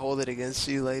 like, they hold it against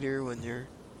you later when you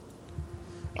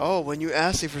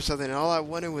asked me for something, and all I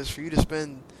wanted was for you to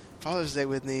spend Father's Day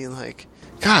with me, and like,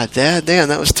 God, Dad, damn,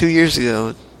 that was 2 years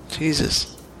ago.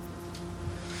 Jesus.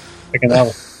 Like an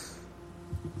elephant.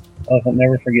 Elephant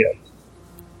never forgets.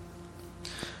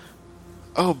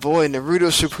 Oh boy, Naruto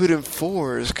Shippuden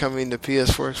 4 is coming to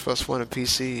PS4, Xbox One, and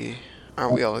PC.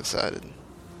 Aren't we all excited?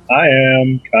 I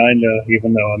am, kinda,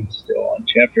 even though I'm still on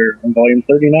volume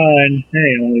 39.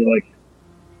 Hey, only like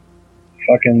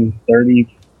fucking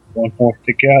 31 more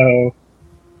to go.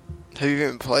 Have you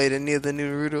even played any of the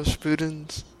new Naruto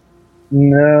Shippudens?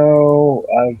 No,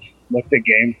 I've looked at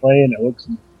gameplay and it looks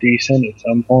decent at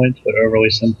some points, but overly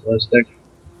simplistic.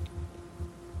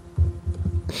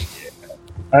 Yeah.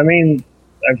 I mean,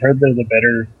 I've heard they're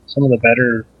some of the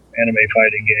better anime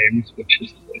fighting games, which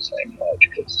isn't really saying much,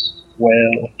 because,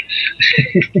 well,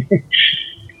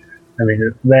 I mean,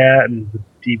 it's that and the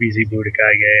DBZ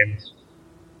Budokai games,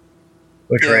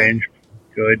 which range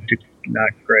good to not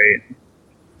great.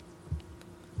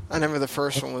 I remember the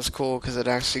first one was cool because it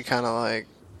actually kind of like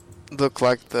looked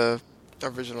like the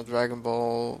original Dragon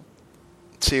Ball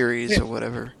series or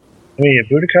whatever. I mean,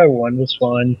 Budokai 1 was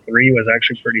fun, 3 was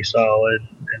actually pretty solid,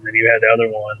 and then you had the other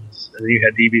ones, and then you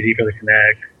had DBZ for the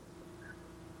Kinect.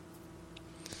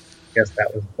 I guess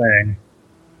that was the thing.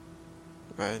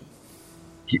 Right.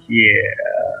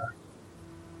 Yeah.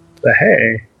 But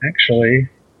hey, actually,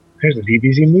 there's a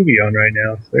DBZ movie on right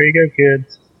now, so there you go,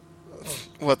 kids.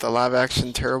 What, the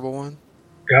live-action terrible one?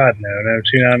 God, no.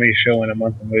 Toonami's showing a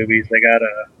month of movies. They got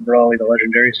Brawly the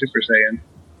Legendary Super Saiyan.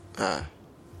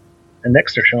 And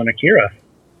next they're showing Akira.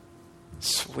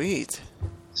 Sweet.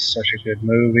 Such a good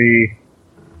movie.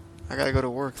 I gotta go to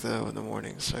work, though, in the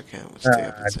morning, so I can't stay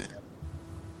up and see it.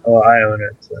 Oh, I own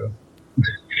it, so...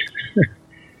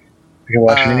 I can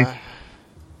watch anything.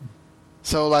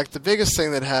 So, like, the biggest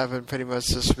thing that happened pretty much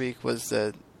this week was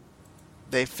that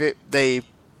they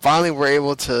finally were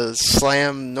able to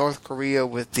slam North Korea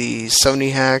with the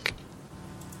Sony hack.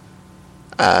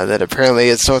 That apparently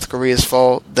it's North Korea's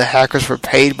fault. The hackers were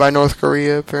paid by North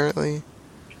Korea, apparently.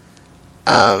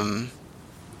 And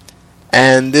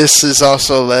this has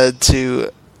also led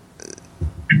to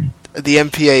the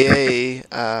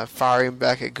MPAA firing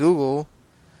back at Google,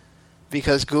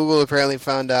 because Google apparently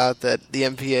found out that the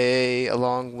MPAA,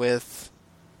 along with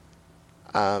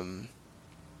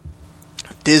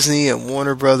Disney and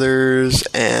Warner Brothers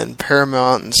and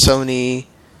Paramount and Sony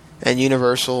and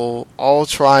Universal, all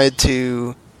tried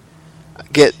to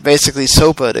get basically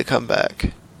SOPA to come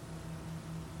back.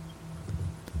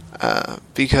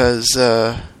 Because,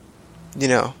 they're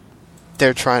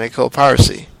trying to kill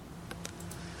piracy.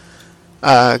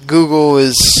 Google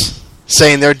is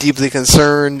saying they're deeply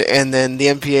concerned, and then the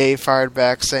MPA fired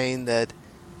back saying that,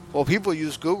 well, people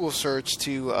use Google search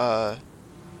to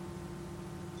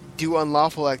do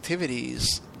unlawful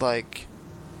activities like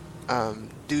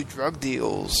do drug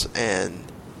deals and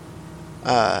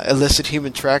illicit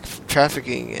human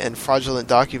trafficking and fraudulent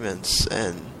documents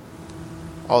and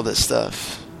all this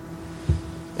stuff.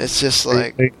 It's just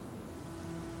like,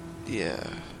 yeah.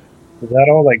 Is that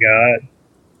all they got?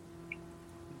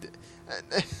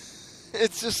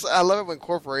 It's just, I love it when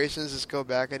corporations just go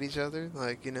back at each other,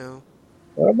 like,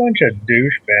 What a bunch of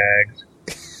douchebags.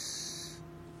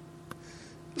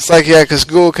 It's like, yeah, because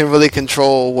Google can really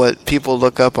control what people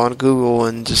look up on Google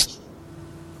and just,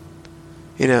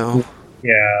 Yeah.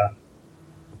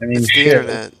 I mean, it's the shit.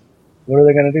 internet. What are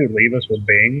they going to do? Leave us with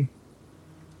Bing?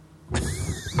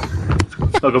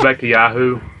 They'll go back to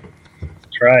Yahoo.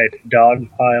 That's right.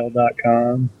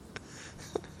 Dogpile.com.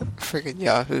 Freaking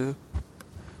Yahoo.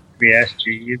 We asked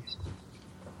Jeeves.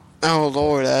 Oh,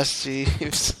 Lord, ask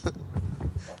Jeeves.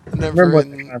 Remember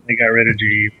when they got rid of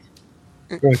Jeeves?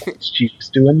 What's Jeeves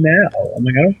doing now? I'm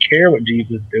like, I don't care what Jeeves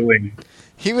is doing.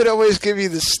 He would always give you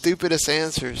the stupidest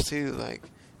answers, too. Like,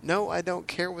 no, I don't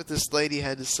care what this lady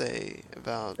had to say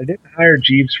about... I didn't hire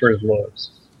Jeeves for his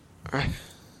looks. I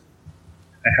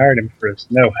hired him for his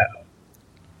know-how.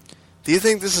 Do you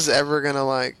think this is ever going to,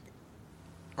 like...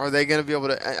 Are they going to be able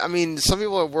to... I mean, some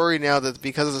people are worried now that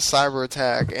because of the cyber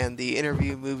attack and the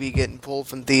Interview movie getting pulled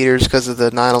from theaters because of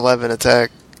the 9/11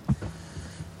 attack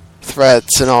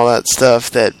threats and all that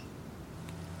stuff, that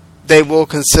they will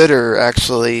consider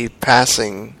actually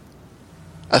passing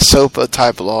a SOPA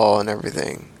type law and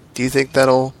everything. Do you think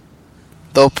they'll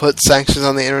put sanctions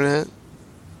on the internet?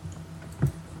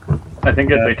 I think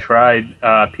if they tried,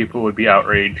 people would be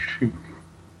outraged.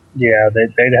 Yeah,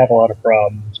 they'd have a lot of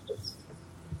problems.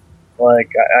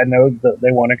 Like, I know that they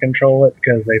want to control it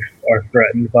because they are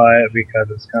threatened by it,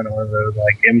 because it's kind of one of those,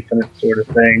 like, infinite sort of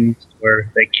things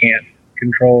where they can't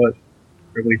control it,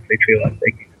 or at least they feel like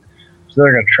they can. So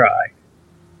they're going to try.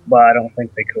 But I don't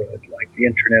think they could. Like, the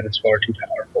internet is far too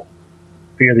powerful.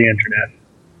 Fear the internet.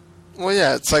 Well,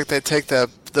 yeah, it's like they take the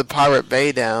Pirate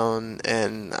Bay down,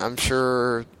 and I'm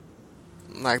sure,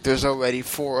 like, there's already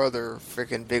 4 other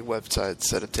freaking big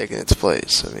websites that have taken its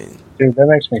place. I mean... Dude, that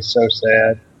makes me so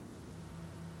sad.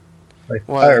 Like,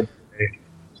 Pirate Bay,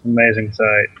 it's an amazing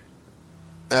site.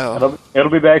 Oh.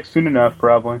 It'll be back soon enough,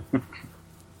 probably.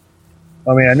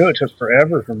 I mean, I knew it took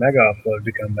forever for Mega Upload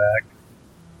to come back.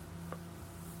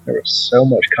 There was so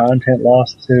much content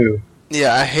lost, too.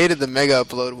 Yeah, I hated the Mega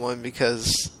Upload one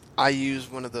because I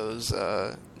used one of those,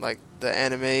 like, the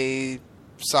anime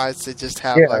sites that just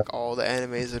have, like, all the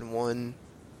animes in one.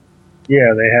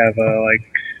 Yeah, they have,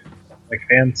 like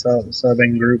fan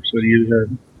subbing groups would use it.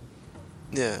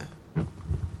 Yeah.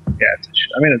 Yeah,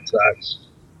 it sucks.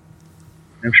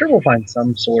 I'm sure we'll find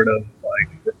some sort of, like,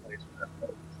 replacement,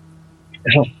 but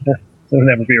it'll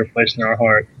never be replaced in our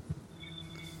heart.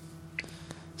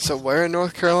 So where in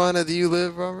North Carolina do you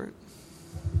live, Robert?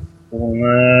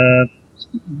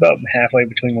 About halfway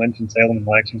between Winston-Salem and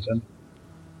Lexington.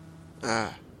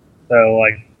 Ah. So,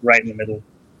 like, right in the middle.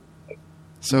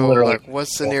 So, literally, like,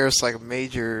 what's the nearest, like,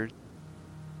 major...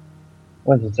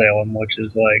 Winston-Salem, which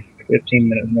is, like, 15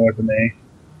 minutes north of me.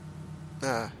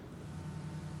 Ah.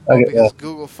 Okay, because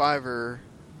Google Fiber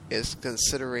is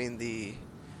considering they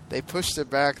pushed it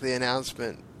back, the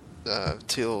announcement,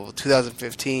 till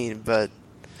 2015, but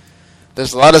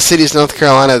there's a lot of cities in North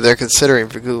Carolina they're considering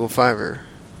for Google Fiber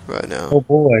right now. Oh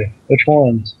boy, which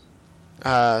ones?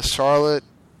 Charlotte,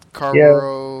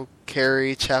 Carrboro,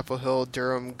 Cary, Chapel Hill,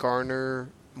 Durham, Garner,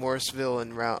 Morrisville,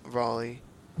 and Raleigh.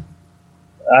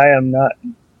 I am not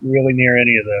really near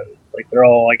any of those. Like, they're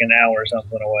all like an hour or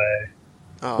something away.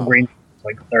 Oh. Green's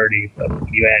like 30, but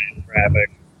you add in traffic.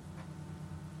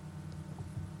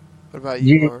 What about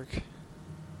you, Mark?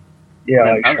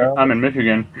 Yeah, I'm in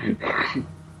Michigan.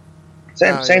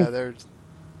 Same.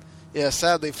 Yeah,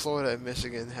 sadly, Florida and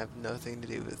Michigan have nothing to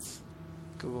do with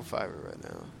Google Fiber right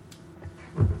now.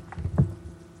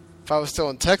 If I was still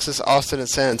in Texas, Austin and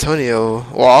San Antonio,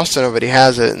 well, Austin already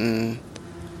has it, and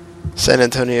San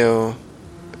Antonio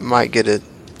might get it.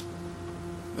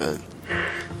 But,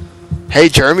 hey,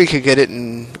 Jeremy could get it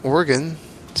in Oregon,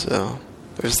 so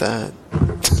there's that.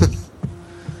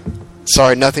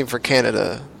 Sorry, nothing for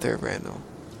Canada there, Randall.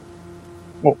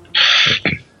 Well,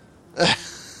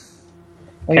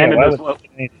 Canada's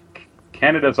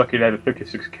lucky to have a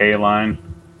 56K line.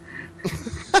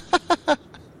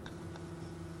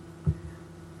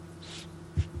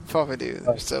 Probably do.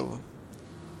 So,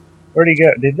 where'd he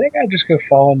go? Did that guy just go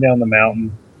falling down the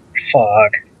mountain?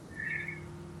 Fuck.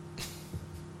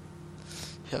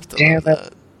 You have to Damn love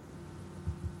that.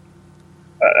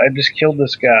 I just killed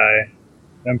this guy.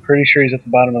 I'm pretty sure he's at the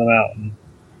bottom of the mountain.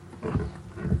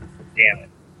 Damn it.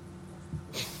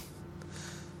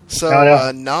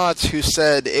 So, Notch, who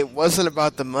said it wasn't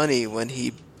about the money when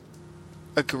he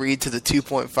agreed to the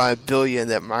 $2.5 billion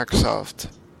that Microsoft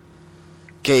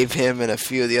gave him and a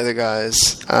few of the other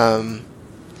guys,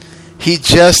 he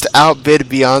just outbid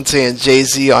Beyonce and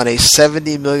Jay-Z on a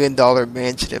 $70 million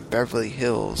mansion in Beverly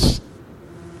Hills.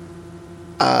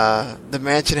 The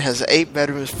mansion has 8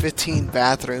 bedrooms, 15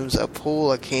 bathrooms, a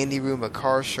pool, a candy room, a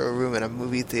car showroom, and a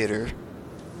movie theater,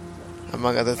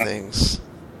 among other things.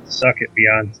 Suck it,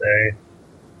 Beyonce.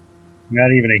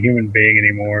 Not even a human being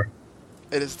anymore.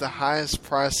 It is the highest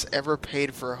price ever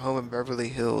paid for a home in Beverly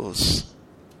Hills.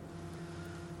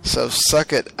 So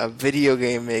suck it, a video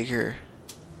game maker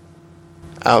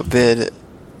outbid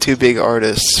 2 big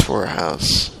artists for a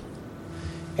house.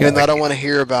 Even though I don't want to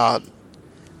hear about,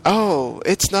 oh,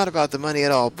 it's not about the money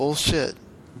at all. Bullshit.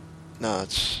 No,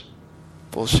 it's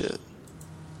bullshit.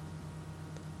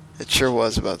 It sure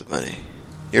was about the money.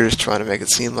 You're just trying to make it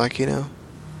seem like, you're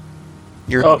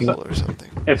cool or something.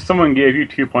 If someone gave you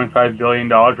 $2.5 billion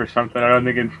or something, I don't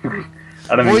think it...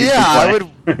 I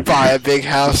would buy a big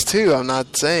house too. I'm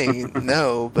not saying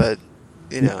no, but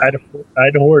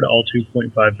I'd hoard all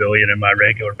 $2.5 billion in my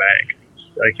regular bank.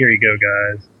 Like, here you go,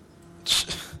 guys.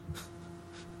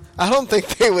 I don't think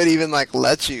they would even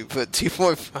let you put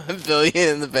 $2.5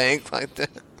 billion in the bank like that.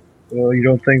 Well, you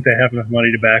don't think they have enough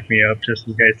money to back me up just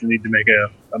in case they need to make a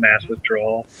mass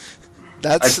withdrawal?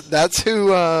 That's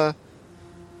whose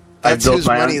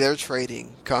money they're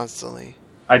trading constantly.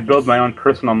 I'd build my own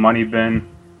personal money bin.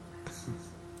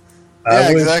 Yeah,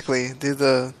 exactly. Do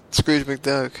the Scrooge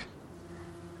McDuck.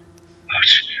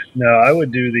 No, I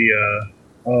would do the,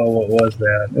 what was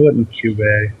that? It wasn't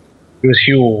Cubey. It was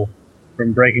Huel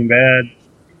from Breaking Bad.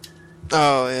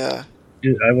 Oh, yeah.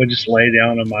 I would just lay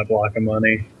down on my block of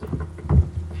money.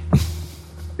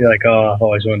 Be like, oh, I've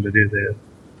always wanted to do this.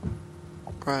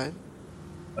 Right.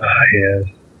 Yeah.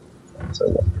 That's so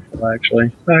wonderful,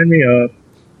 actually. Sign me up.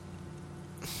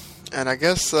 And I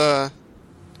guess, the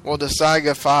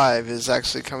Saiga 5 is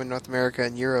actually coming to North America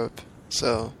and Europe.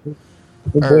 So,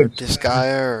 or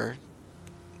Disgaea,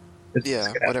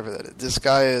 whatever that is.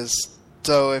 Disgaea is...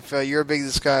 So, if you're a big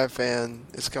Disgaea fan,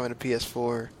 it's coming to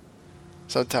PS4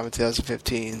 sometime in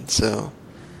 2015. So,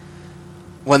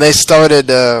 when they started,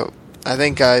 I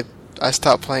think I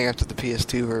stopped playing after the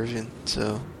PS2 version.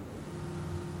 So,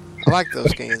 I like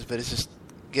those games, but it's just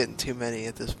getting too many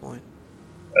at this point.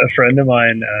 A friend of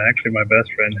mine, actually my best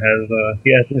friend,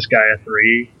 he has this guy at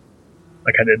 3.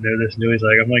 Like, I didn't know this new.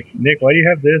 I'm like, Nick, why do you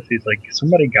have this? He's like,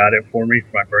 somebody got it for me for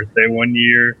my birthday one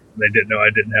year, and they didn't know I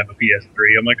didn't have a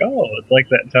PS3. I'm like, oh, it's like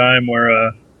that time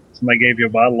where somebody gave you a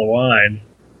bottle of wine.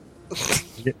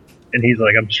 And he's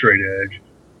like, I'm straight edge.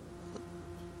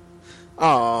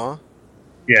 Aww.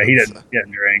 Yeah, he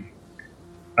didn't drink.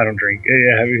 I don't drink.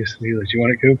 Yeah, he's like, you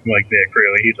want it, Coop? I'm like, Nick,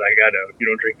 really? He's like, I know. You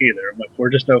don't drink either. I'm like, we're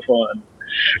just no fun.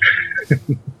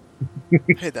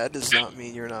 Hey, that does not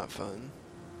mean you're not fun.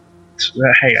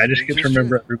 Hey, I just get to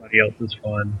remember everybody else's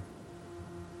fun.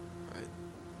 Right.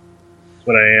 That's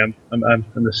what I am.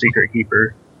 I'm the secret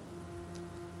keeper.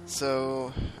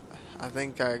 So, I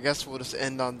guess we'll just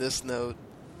end on this note.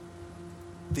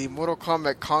 The Mortal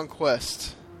Kombat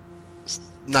Conquest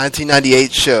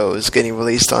 1998 show is getting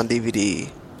released on DVD.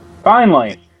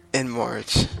 Finally! In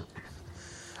March.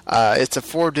 It's a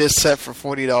 4-disc set for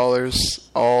 $40,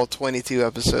 all 22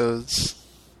 episodes.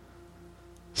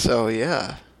 So,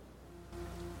 yeah.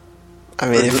 I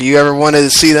mean, if you ever wanted to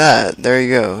see that, there you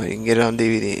go. You can get it on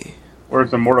DVD. Where's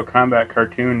the Mortal Kombat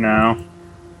cartoon now?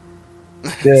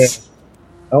 Yeah.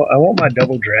 I want my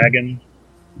Double Dragon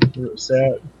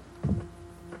set.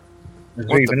 What,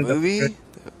 the movie?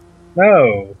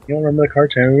 No, you don't remember the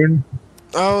cartoon?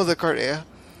 Oh, the card, yeah.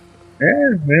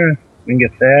 Yeah. We can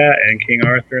get that and King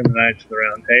Arthur and the Knights of the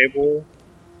Round Table.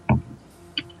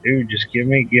 Dude, just give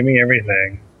me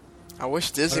everything. I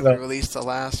wish Disney would release the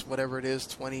last, whatever it is,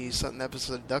 20-something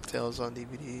episode of DuckTales on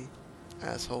DVD.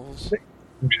 Assholes.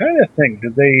 I'm trying to think,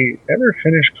 did they ever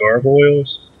finish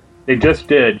Gargoyles? They just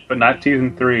did, but not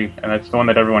season 3, and that's the one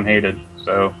that everyone hated,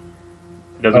 so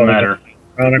it doesn't matter.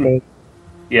 Chronicles?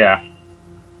 Yeah.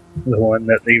 The one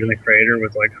that even the creator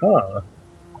was like,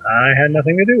 I had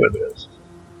nothing to do with this.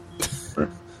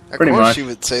 Pretty much. You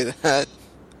would say that.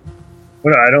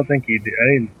 Well, no, I don't think he did.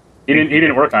 He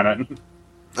didn't work on it.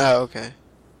 Oh, okay.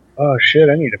 Oh shit,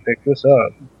 I need to pick this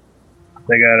up.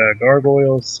 They got a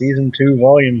Gargoyles Season 2,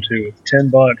 Volume 2. It's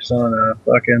 $10 on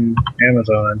fucking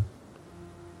Amazon.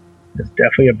 It's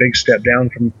definitely a big step down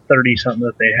from 30-something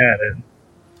that they had it.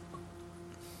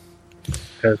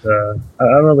 Because, I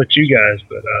don't know about you guys,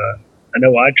 but I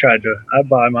know I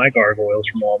buy my Gargoyles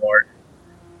from Walmart.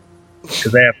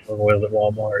 Because they have Gargoyles at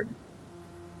Walmart.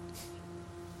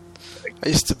 I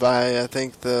used to buy, I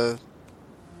think, the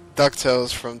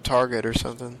DuckTales from Target or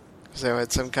something. Because they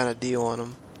had some kind of deal on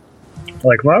them.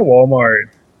 Like, my Walmart,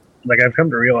 like, I've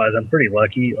come to realize I'm pretty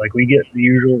lucky. Like, we get at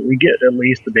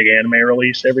least the big anime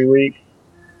release every week.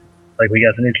 Like, we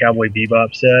got the new Cowboy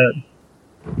Bebop set.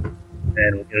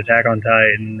 And we get Attack on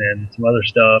Titan and some other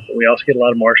stuff. But we also get a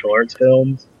lot of martial arts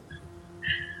films.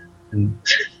 And,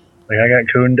 like, I got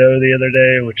Kundo the other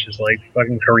day, which is, like,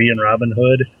 fucking Korean Robin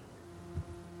Hood.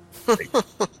 Like,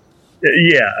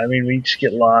 yeah, I mean, we just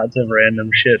get lots of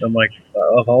random shit. I'm like,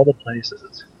 of all the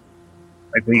places.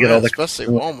 Like, we get all the... Especially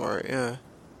Walmart, yeah.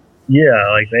 Yeah,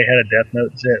 like, they had a Death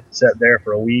Note set there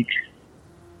for a week.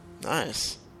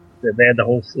 Nice. They had the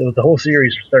whole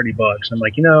series for $30. I'm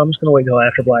like, I'm just gonna wait till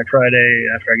after Black Friday,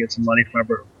 after I get some money for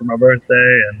my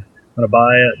birthday, and I'm gonna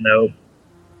buy it. Nope,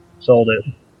 sold it.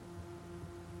 I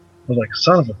was like,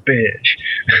 son of a bitch.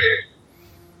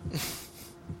 I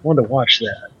wanted to watch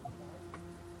that.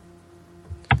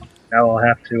 Now I'll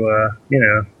have to,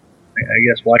 I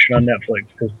guess watch it on Netflix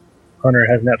because Hunter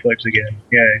has Netflix again.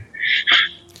 Yay.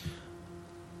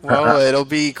 Well, it'll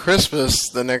be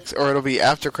Christmas it'll be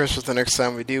after Christmas the next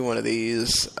time we do one of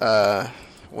these.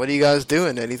 What are you guys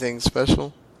doing? Anything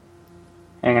special?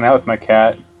 Hanging out with my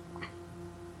cat.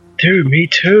 Dude, me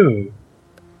too.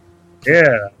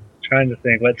 Yeah, trying to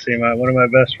think. Let's see. One of my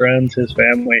best friends, his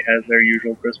family has their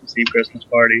usual Christmas Eve Christmas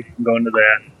party. I'm going to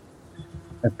that.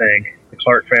 I think the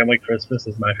Clark family Christmas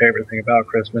is my favorite thing about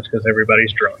Christmas because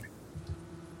everybody's drunk.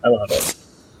 I love it.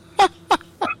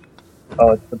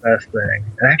 Oh, it's the best thing.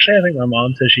 And actually, I think my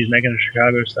mom says she's making a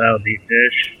Chicago-style deep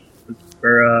dish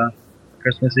for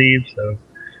Christmas Eve, so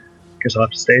I guess I'll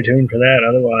have to stay tuned for that.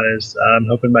 Otherwise, I'm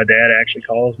hoping my dad actually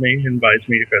calls me and invites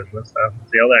me to Christmas, so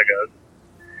we'll see how that goes.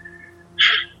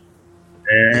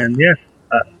 And, yeah,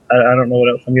 I don't know what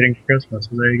else I'm getting for Christmas,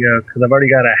 so there you go, because I've already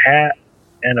got a hat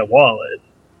and a wallet.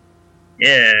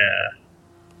 Yeah.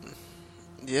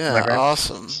 Yeah,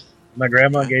 awesome. My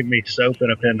grandma gave me soap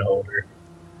and a pen holder.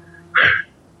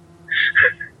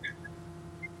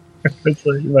 It's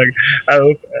like I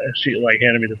hope she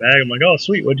handed me the bag. I'm like, oh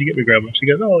sweet, what'd you get me, Grandma? She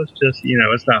goes, oh, it's just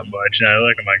it's not much. And I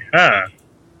look, I'm like,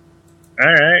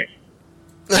 all right.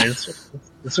 This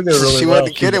will go really well. She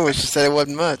wasn't kidding when she said it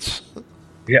wasn't much.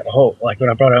 Yeah, like when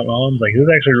I brought out my mom's, like, this is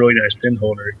actually a really nice pen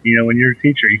holder. When you're a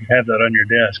teacher, you can have that on your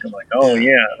desk. I'm like, oh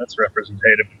yeah, that's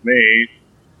representative of me.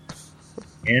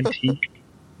 Antique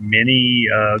mini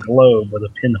globe with a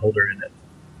pen holder in it.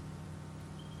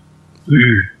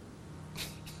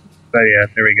 But yeah,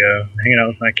 there we go. Hanging out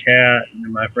with my cat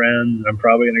and my friends, and I'm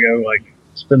probably gonna go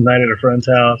spend the night at a friend's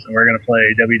house, and we're gonna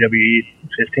play WWE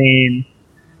 15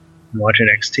 and watch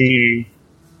NXT.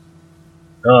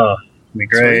 Oh, it's gonna be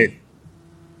great. Sweet.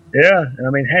 Yeah, and I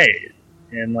mean, hey,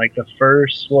 and the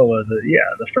first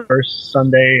the first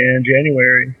Sunday in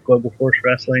January, Global Force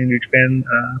Wrestling, New Japan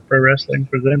Pro Wrestling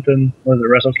presenting, was it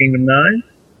Wrestle Kingdom 9?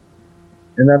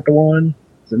 Isn't that the one?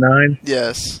 Is it 9?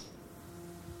 Yes.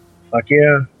 Fuck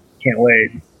yeah. Can't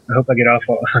wait. I hope I get off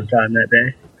on time that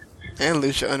day. And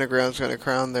Lucha Underground's going to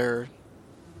crown their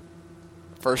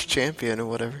first champion or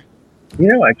whatever.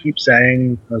 I keep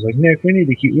saying, I was like, Nick, we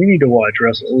need to watch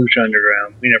Lucha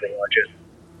Underground. We never watch it.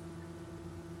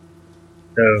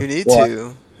 So you need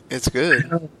to. It's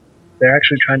good. They're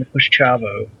actually trying to push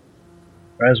Chavo,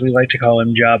 or as we like to call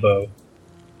him, Jabo.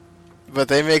 But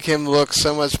they make him look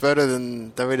so much better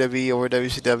than WWE or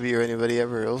WCW or anybody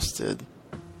ever else did.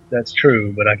 That's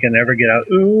true, but I can never get out,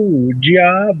 ooh,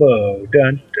 Jabo,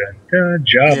 dun, dun, dun,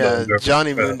 Jabo. Yeah,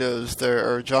 Johnny Mundo's there,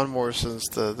 or John Morrison's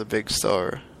the big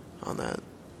star on that.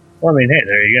 Well, I mean, hey,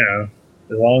 there you go.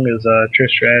 As long as Trish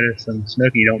Stratus and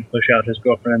Snooki don't push out his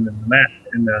girlfriend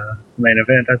in the main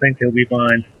event, I think he'll be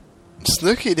fine.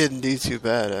 Snooki didn't do too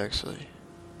bad, actually.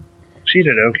 She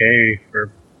did okay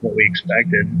for what we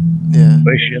expected. Yeah.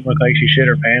 But she didn't look like she shit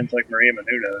her pants like Maria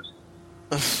Menounos.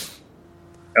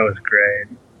 That was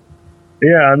great.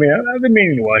 Yeah, I mean, I've been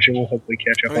meaning to watch it. We'll hopefully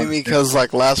catch up on it. Because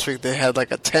like last week they had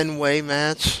like a 10-way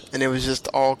match, and it was just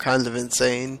all kinds of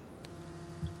insane.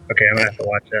 Okay, I'm going to have to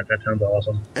watch that. That sounds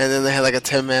awesome. And then they had like a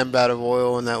 10-man Battle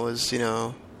Royal, and that was,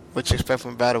 what you expect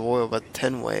from a Battle Royal, but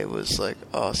 10-way was like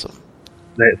awesome.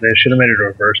 They should have made it a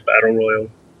reverse Battle Royal.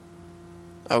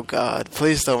 Oh God,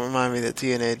 please don't remind me that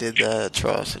TNA did that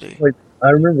atrocity. Like, I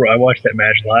remember I watched that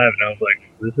match live, and I was like,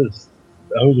 this is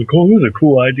a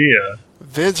cool idea.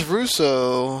 Vince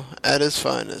Russo at his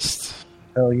finest.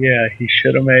 Hell yeah, he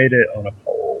should have made it on a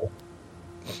pole.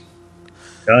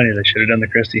 I'm telling you, they should have done the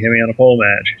Christy Hemme on a pole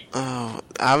match. Oh,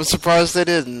 I'm surprised they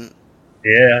didn't.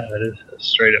 Yeah, that is a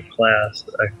straight up class.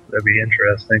 That'd be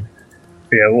interesting.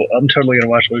 But yeah, well, I'm totally going to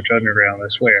watch Lucha Underground, I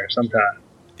swear, sometime.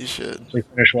 You should. We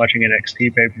finish watching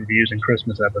NXT pay-per-views and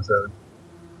Christmas episodes.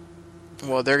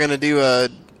 Well, they're going to do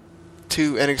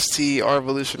 2 NXT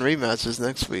R-Evolution rematches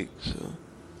next week, so...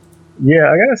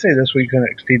 Yeah, I gotta say this week's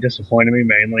NXT disappointed me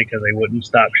mainly because they wouldn't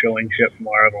stop showing shit from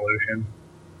our Evolution.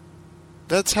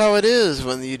 That's how it is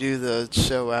when you do the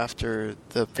show after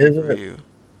the pay-per-view.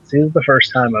 This is the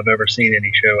first time I've ever seen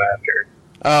any show after.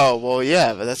 Oh, well,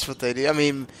 yeah, but that's what they do. I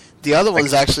mean, the other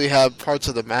ones actually have parts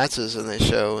of the matches and they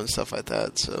show and stuff like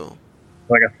that, so...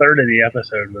 Like a third of the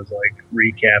episode was like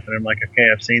recapping. I'm like, okay,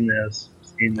 I've seen this.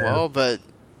 Well, but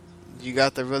you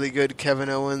got the really good Kevin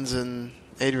Owens and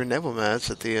Adrian Neville match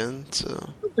at the end,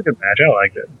 so... It was a good match. I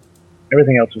liked it.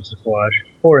 Everything else was a squash.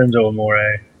 Poor Enzo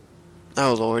Amore.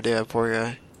 Oh, Lord, yeah, poor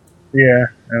guy. Yeah,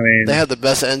 I mean... They had the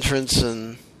best entrance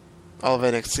in all of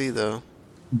NXT, though.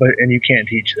 And you can't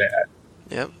teach that.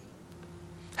 Yep.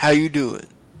 How you doing?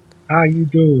 How you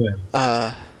doing?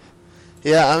 Yeah,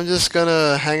 I'm just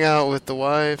gonna hang out with the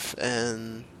wife,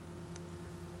 and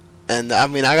I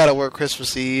mean, I gotta work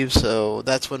Christmas Eve, so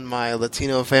that's when my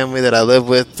Latino family that I live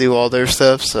with do all their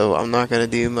stuff, so I'm not gonna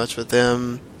do much with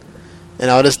them.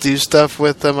 And I'll just do stuff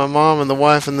with my mom and the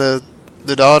wife and the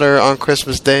daughter on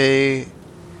Christmas Day.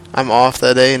 I'm off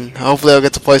that day, and hopefully I'll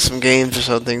get to play some games or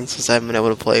something, since I haven't been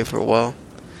able to play for a while.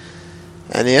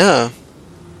 And yeah,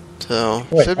 so,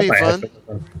 should be fun.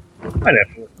 I might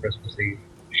have to work Christmas Eve.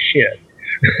 Shit.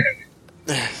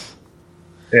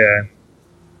 Yeah.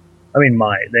 I mean,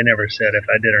 might. They never said if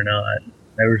I did or not.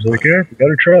 They were just like, yeah, if you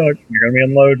got a truck, you're going to be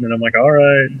unloading. And I'm like, all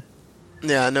right.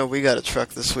 Yeah, I know we got a truck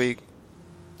this week.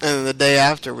 And then the day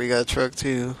after, we got a truck,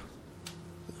 too.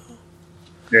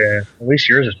 Yeah, at least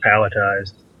yours is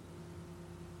palletized.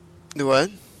 Do what?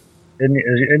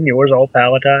 Isn't yours all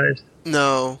palletized?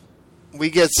 No. We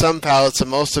get some pallets, and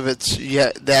most of it's...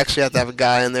 Yeah, they actually have to have a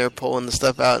guy in there pulling the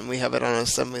stuff out, and we have it on an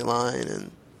assembly line.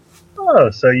 And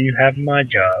Oh, so you have my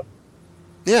job.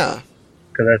 yeah.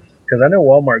 Because I know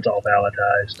Walmart's all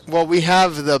palletized. Well, we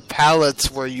have the pallets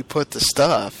where you put the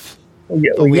stuff.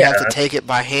 Yeah, But we have to take it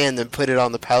by hand and put it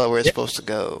on the pallet where it's Yep. supposed to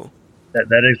go.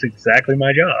 That is exactly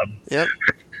my job. Yep.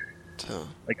 So,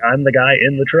 Like, I'm the guy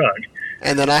in the truck.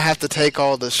 and then I have to take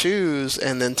all the shoes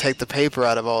and then take the paper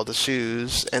out of all the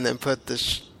shoes and then put the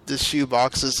shoe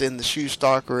boxes in the shoe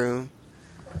stock room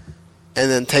and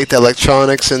then take the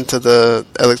electronics into the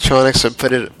electronics and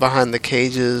put it behind the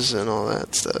cages and all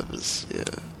that stuff. Yeah.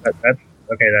 That's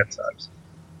okay, that sucks.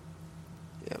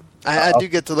 Yep. I do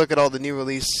get to look at all the new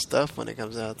release stuff when it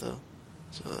comes out, though.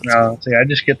 So that's No, cool. see, I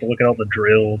just get to look at all the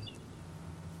drills.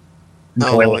 And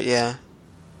Oh, toilets. yeah.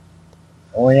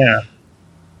 Oh, yeah.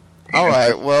 All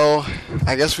right, well,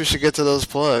 I guess we should get to those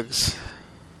plugs.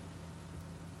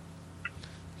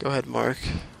 Go ahead, Mark.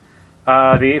 The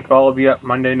 8th ball will be up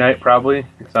Monday night, probably.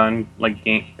 It's on, like,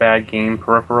 bad game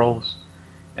peripherals.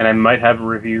 And I might have a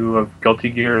review of Guilty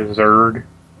Gear Zerd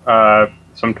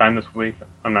sometime this week.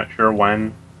 I'm not sure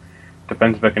when.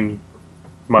 Depends if I can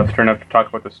muster enough to talk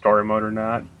about the story mode or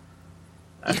not.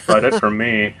 That's about it for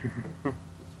me.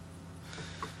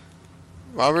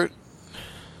 Robert?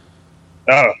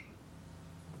 Oh.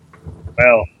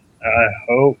 Well, I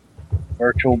hope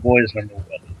Virtual Boy is number 1.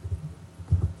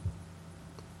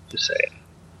 Just say it.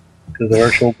 Because the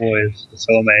Virtual Boy is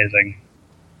so amazing.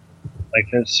 Like,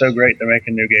 it's so great they're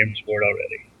making new games for it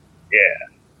already.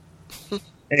 Yeah.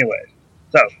 Anyway,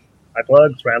 so, my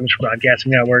plugs, Rattlers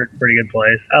Broadcasting Network, pretty good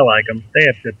place. I like them. They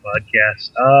have good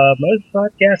podcasts. Most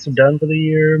podcasts are done for the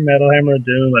year. Metal Hammer of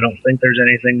Doom, I don't think there's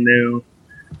anything new.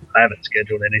 I haven't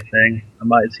scheduled anything. I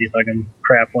might see if I can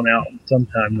crap one out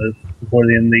sometime before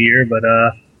the end of the year, but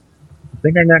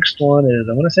think our next one is,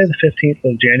 I want to say the 15th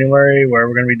of January, where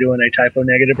we're going to be doing a Typo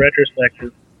Negative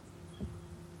retrospective. It's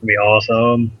going to be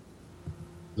awesome.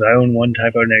 'Cause I own one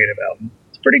Typo Negative album.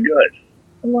 It's pretty good.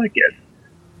 I like it.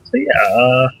 So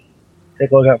yeah,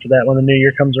 take a look out for that when the new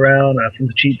year comes around. From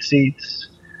the cheap seats,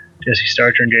 Jesse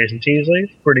Starcher and Jason Teasley.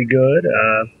 It's pretty good.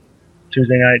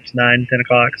 Tuesday nights, 9, 10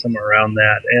 o'clock, somewhere around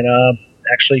that. And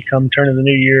actually, come turn of the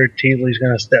new year, Teasley's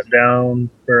going to step down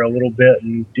for a little bit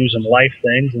and do some life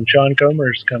things. And Sean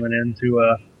Comer's coming in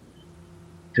to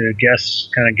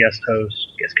guest co-host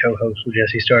with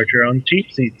Jesse Starcher on the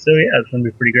cheap seats. So yeah, it's going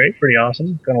to be pretty great, pretty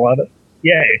awesome. Going to love it.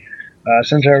 Yay.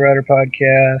 Sunshine Rider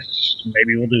podcast.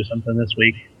 Maybe we'll do something this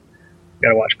week. Got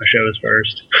to watch my shows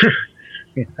first.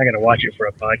 I got to watch it for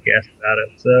a podcast about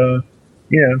it. So,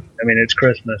 I mean, it's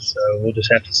Christmas, so we'll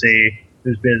just have to see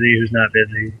who's busy, who's not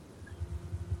busy,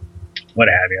 what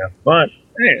have you. But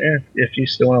hey, if you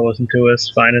still want to listen to us,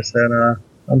 find us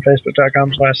on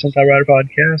Facebook.com/Sentai Rider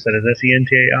Podcast. That is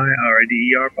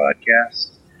SENTAIRIDER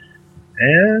podcast.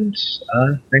 And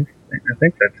I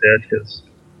think that's it, because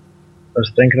I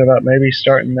was thinking about maybe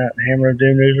starting that Hammer of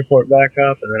Doom news report back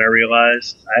up, and then I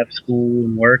realized I have school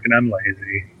and work, and I'm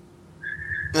lazy.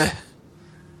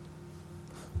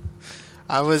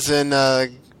 I was in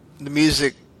the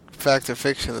Music Fact or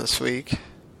Fiction this week.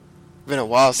 Been a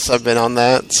while since I've been on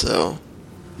that, so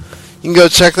you can go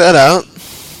check that out.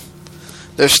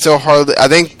 There's still hardly... I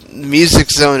think Music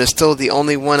Zone is still the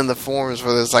only one in the forums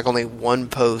where there's like only one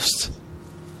post.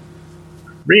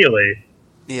 Really?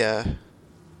 Yeah.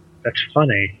 That's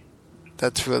funny.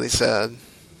 That's really sad.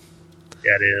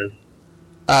 Yeah, it is.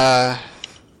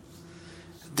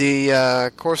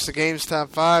 The Course of Games Top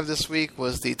 5 this week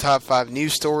was the Top 5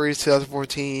 News Stories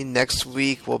 2014. Next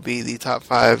week will be the Top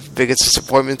 5 Biggest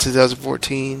Disappointments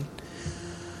 2014.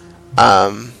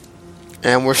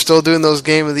 And we're still doing those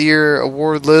Game of the Year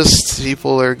award lists.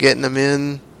 People are getting them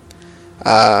in.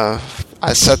 I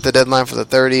set the deadline for the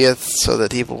 30th so that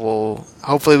people will...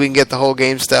 Hopefully we can get the whole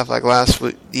game staff like last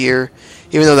year.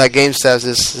 Even though that game staff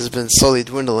has been slowly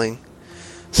dwindling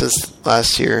since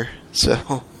last year.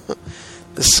 So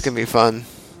this is going to be fun.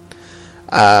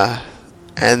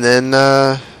 And then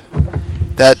that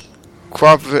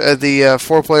the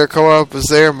 4-player co-op was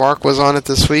there. Mark was on it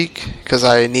this week because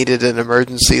I needed an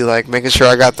emergency, like making sure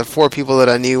I got the 4 people that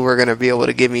I knew were going to be able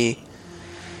to give me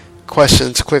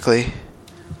questions quickly,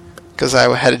 because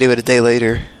I had to do it a day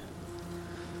later.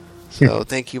 So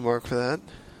thank you, Mark, for that.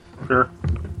 Sure.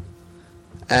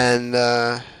 And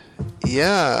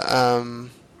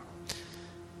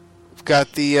we've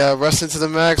got the Wrestling to the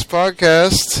Max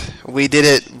podcast. We did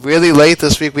it really late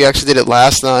this week. We actually did it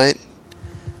last night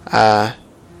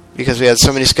because we had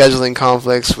so many scheduling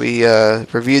conflicts. We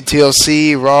reviewed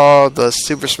TLC, Raw, the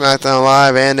Super SmackDown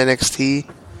Live, and NXT.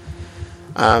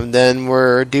 Then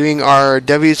we're doing our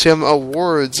WTM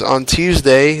Awards on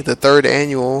Tuesday, the 3rd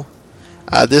annual.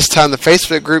 This time the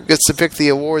Facebook group gets to pick the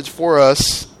awards for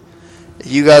us.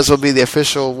 You guys will be the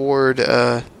official award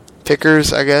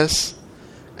pickers, I guess.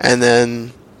 And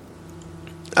then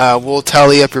we'll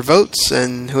tally up your votes,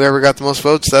 and whoever got the most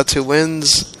votes, that's who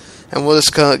wins. And we'll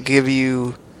just give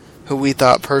you who we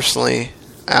thought personally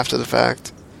after the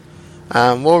fact.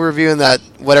 We'll review that,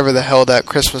 whatever the hell that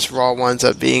Christmas Raw winds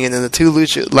up being, and then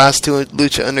the last two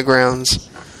Lucha Undergrounds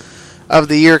of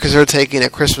the year, because they're taking a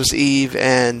Christmas Eve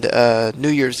and New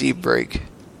Year's Eve break.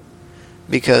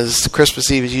 Because Christmas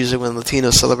Eve is usually when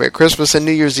Latinos celebrate Christmas, and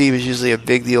New Year's Eve is usually a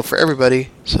big deal for everybody,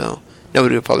 so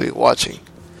nobody will probably be watching.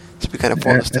 So we kind of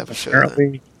pointless to have a show.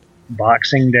 Apparently,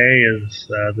 Boxing Day is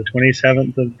the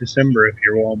 27th of December if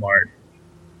you're Walmart.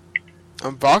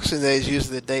 Boxing Day is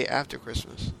usually the day after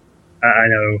Christmas. I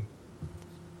know.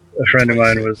 A friend of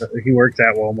mine he works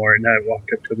at Walmart, and I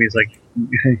walked up to him.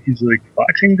 He's like,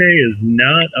 Boxing Day is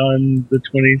not on the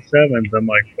 27th. I'm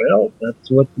like, well, that's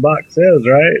what the box says,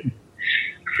 right?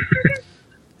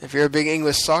 If you're a big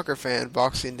English soccer fan,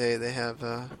 Boxing Day they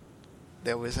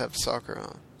always have soccer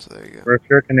on. So there you go. Or if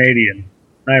you're Canadian,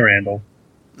 hi Randall.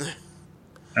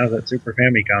 How's that Super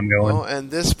Famicom going? Well, and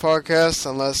this podcast,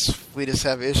 unless we just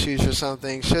have issues or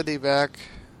something, should be back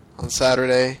on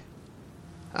Saturday.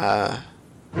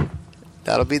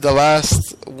 That'll be the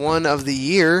last one of the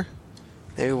year.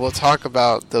 Maybe we'll talk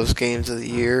about those games of the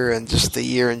year and just the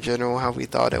year in general, how we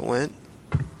thought it went,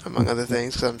 among other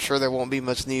things, because I'm sure there won't be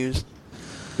much news.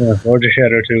 Yeah, Lord of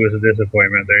Shadow 2 was a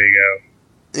disappointment. There you go.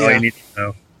 That's all you need to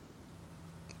know.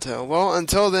 So, well,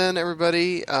 until then,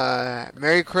 everybody,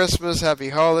 Merry Christmas, Happy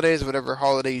Holidays, whatever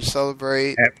holiday you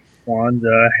celebrate. Happy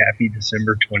Kwanzaa, Happy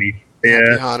December 25th.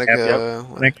 Happy Hanukkah.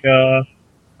 Happy Hanukkah.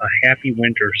 A happy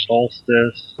winter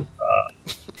solstice.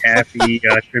 Happy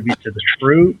tribute to the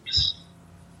troops.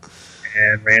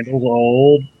 and Randall's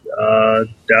old. Go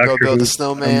Doctor build Who. a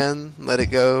snowman. Let it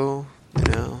go. You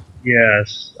know.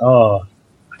 Yes. Oh,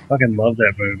 I fucking love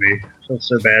that movie. I feel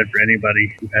so bad for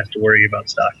anybody who has to worry about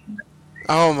stocking it.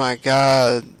 Oh my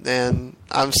god, man.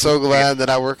 I'm so glad that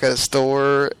I work at a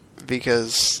store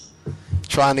because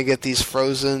trying to get these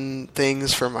frozen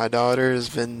things for my daughter has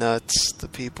been nuts. The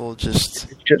people just...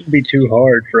 It shouldn't be too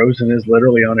hard. Frozen is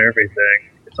literally on everything.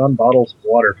 It's on bottles of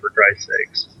water, for Christ's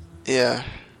sakes. Yeah.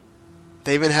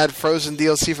 They even had Frozen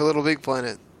DLC for Little Big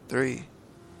Planet 3.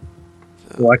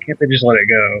 So. Why can't they just let it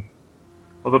go?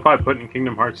 Well, they'll probably put it in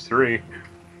Kingdom Hearts 3.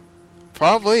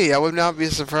 Probably. I would not be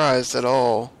surprised at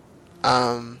all.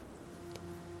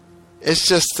 It's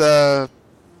just, I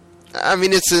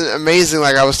mean, it's amazing.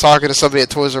 Like, I was talking to somebody at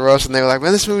Toys R Us, and they were like,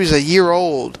 man, this movie's a year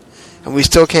old, and we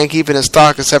still can't keep it in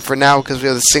stock except for now because we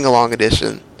have the sing-along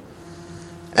edition.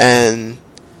 And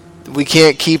we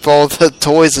can't keep all the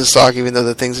toys in stock even though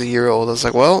the thing's a year old. I was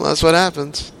like, well, that's what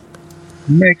happens.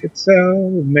 Make it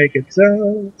so, make it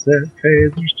so, says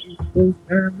Taylor's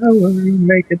Power.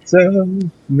 Make it so,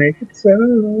 make it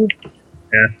so.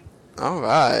 Yeah. All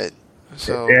right.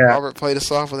 So, Yeah. Robert played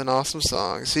us off with an awesome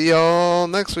song. See y'all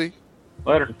next week.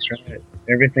 Later. That's right.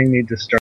 Everything needs to start.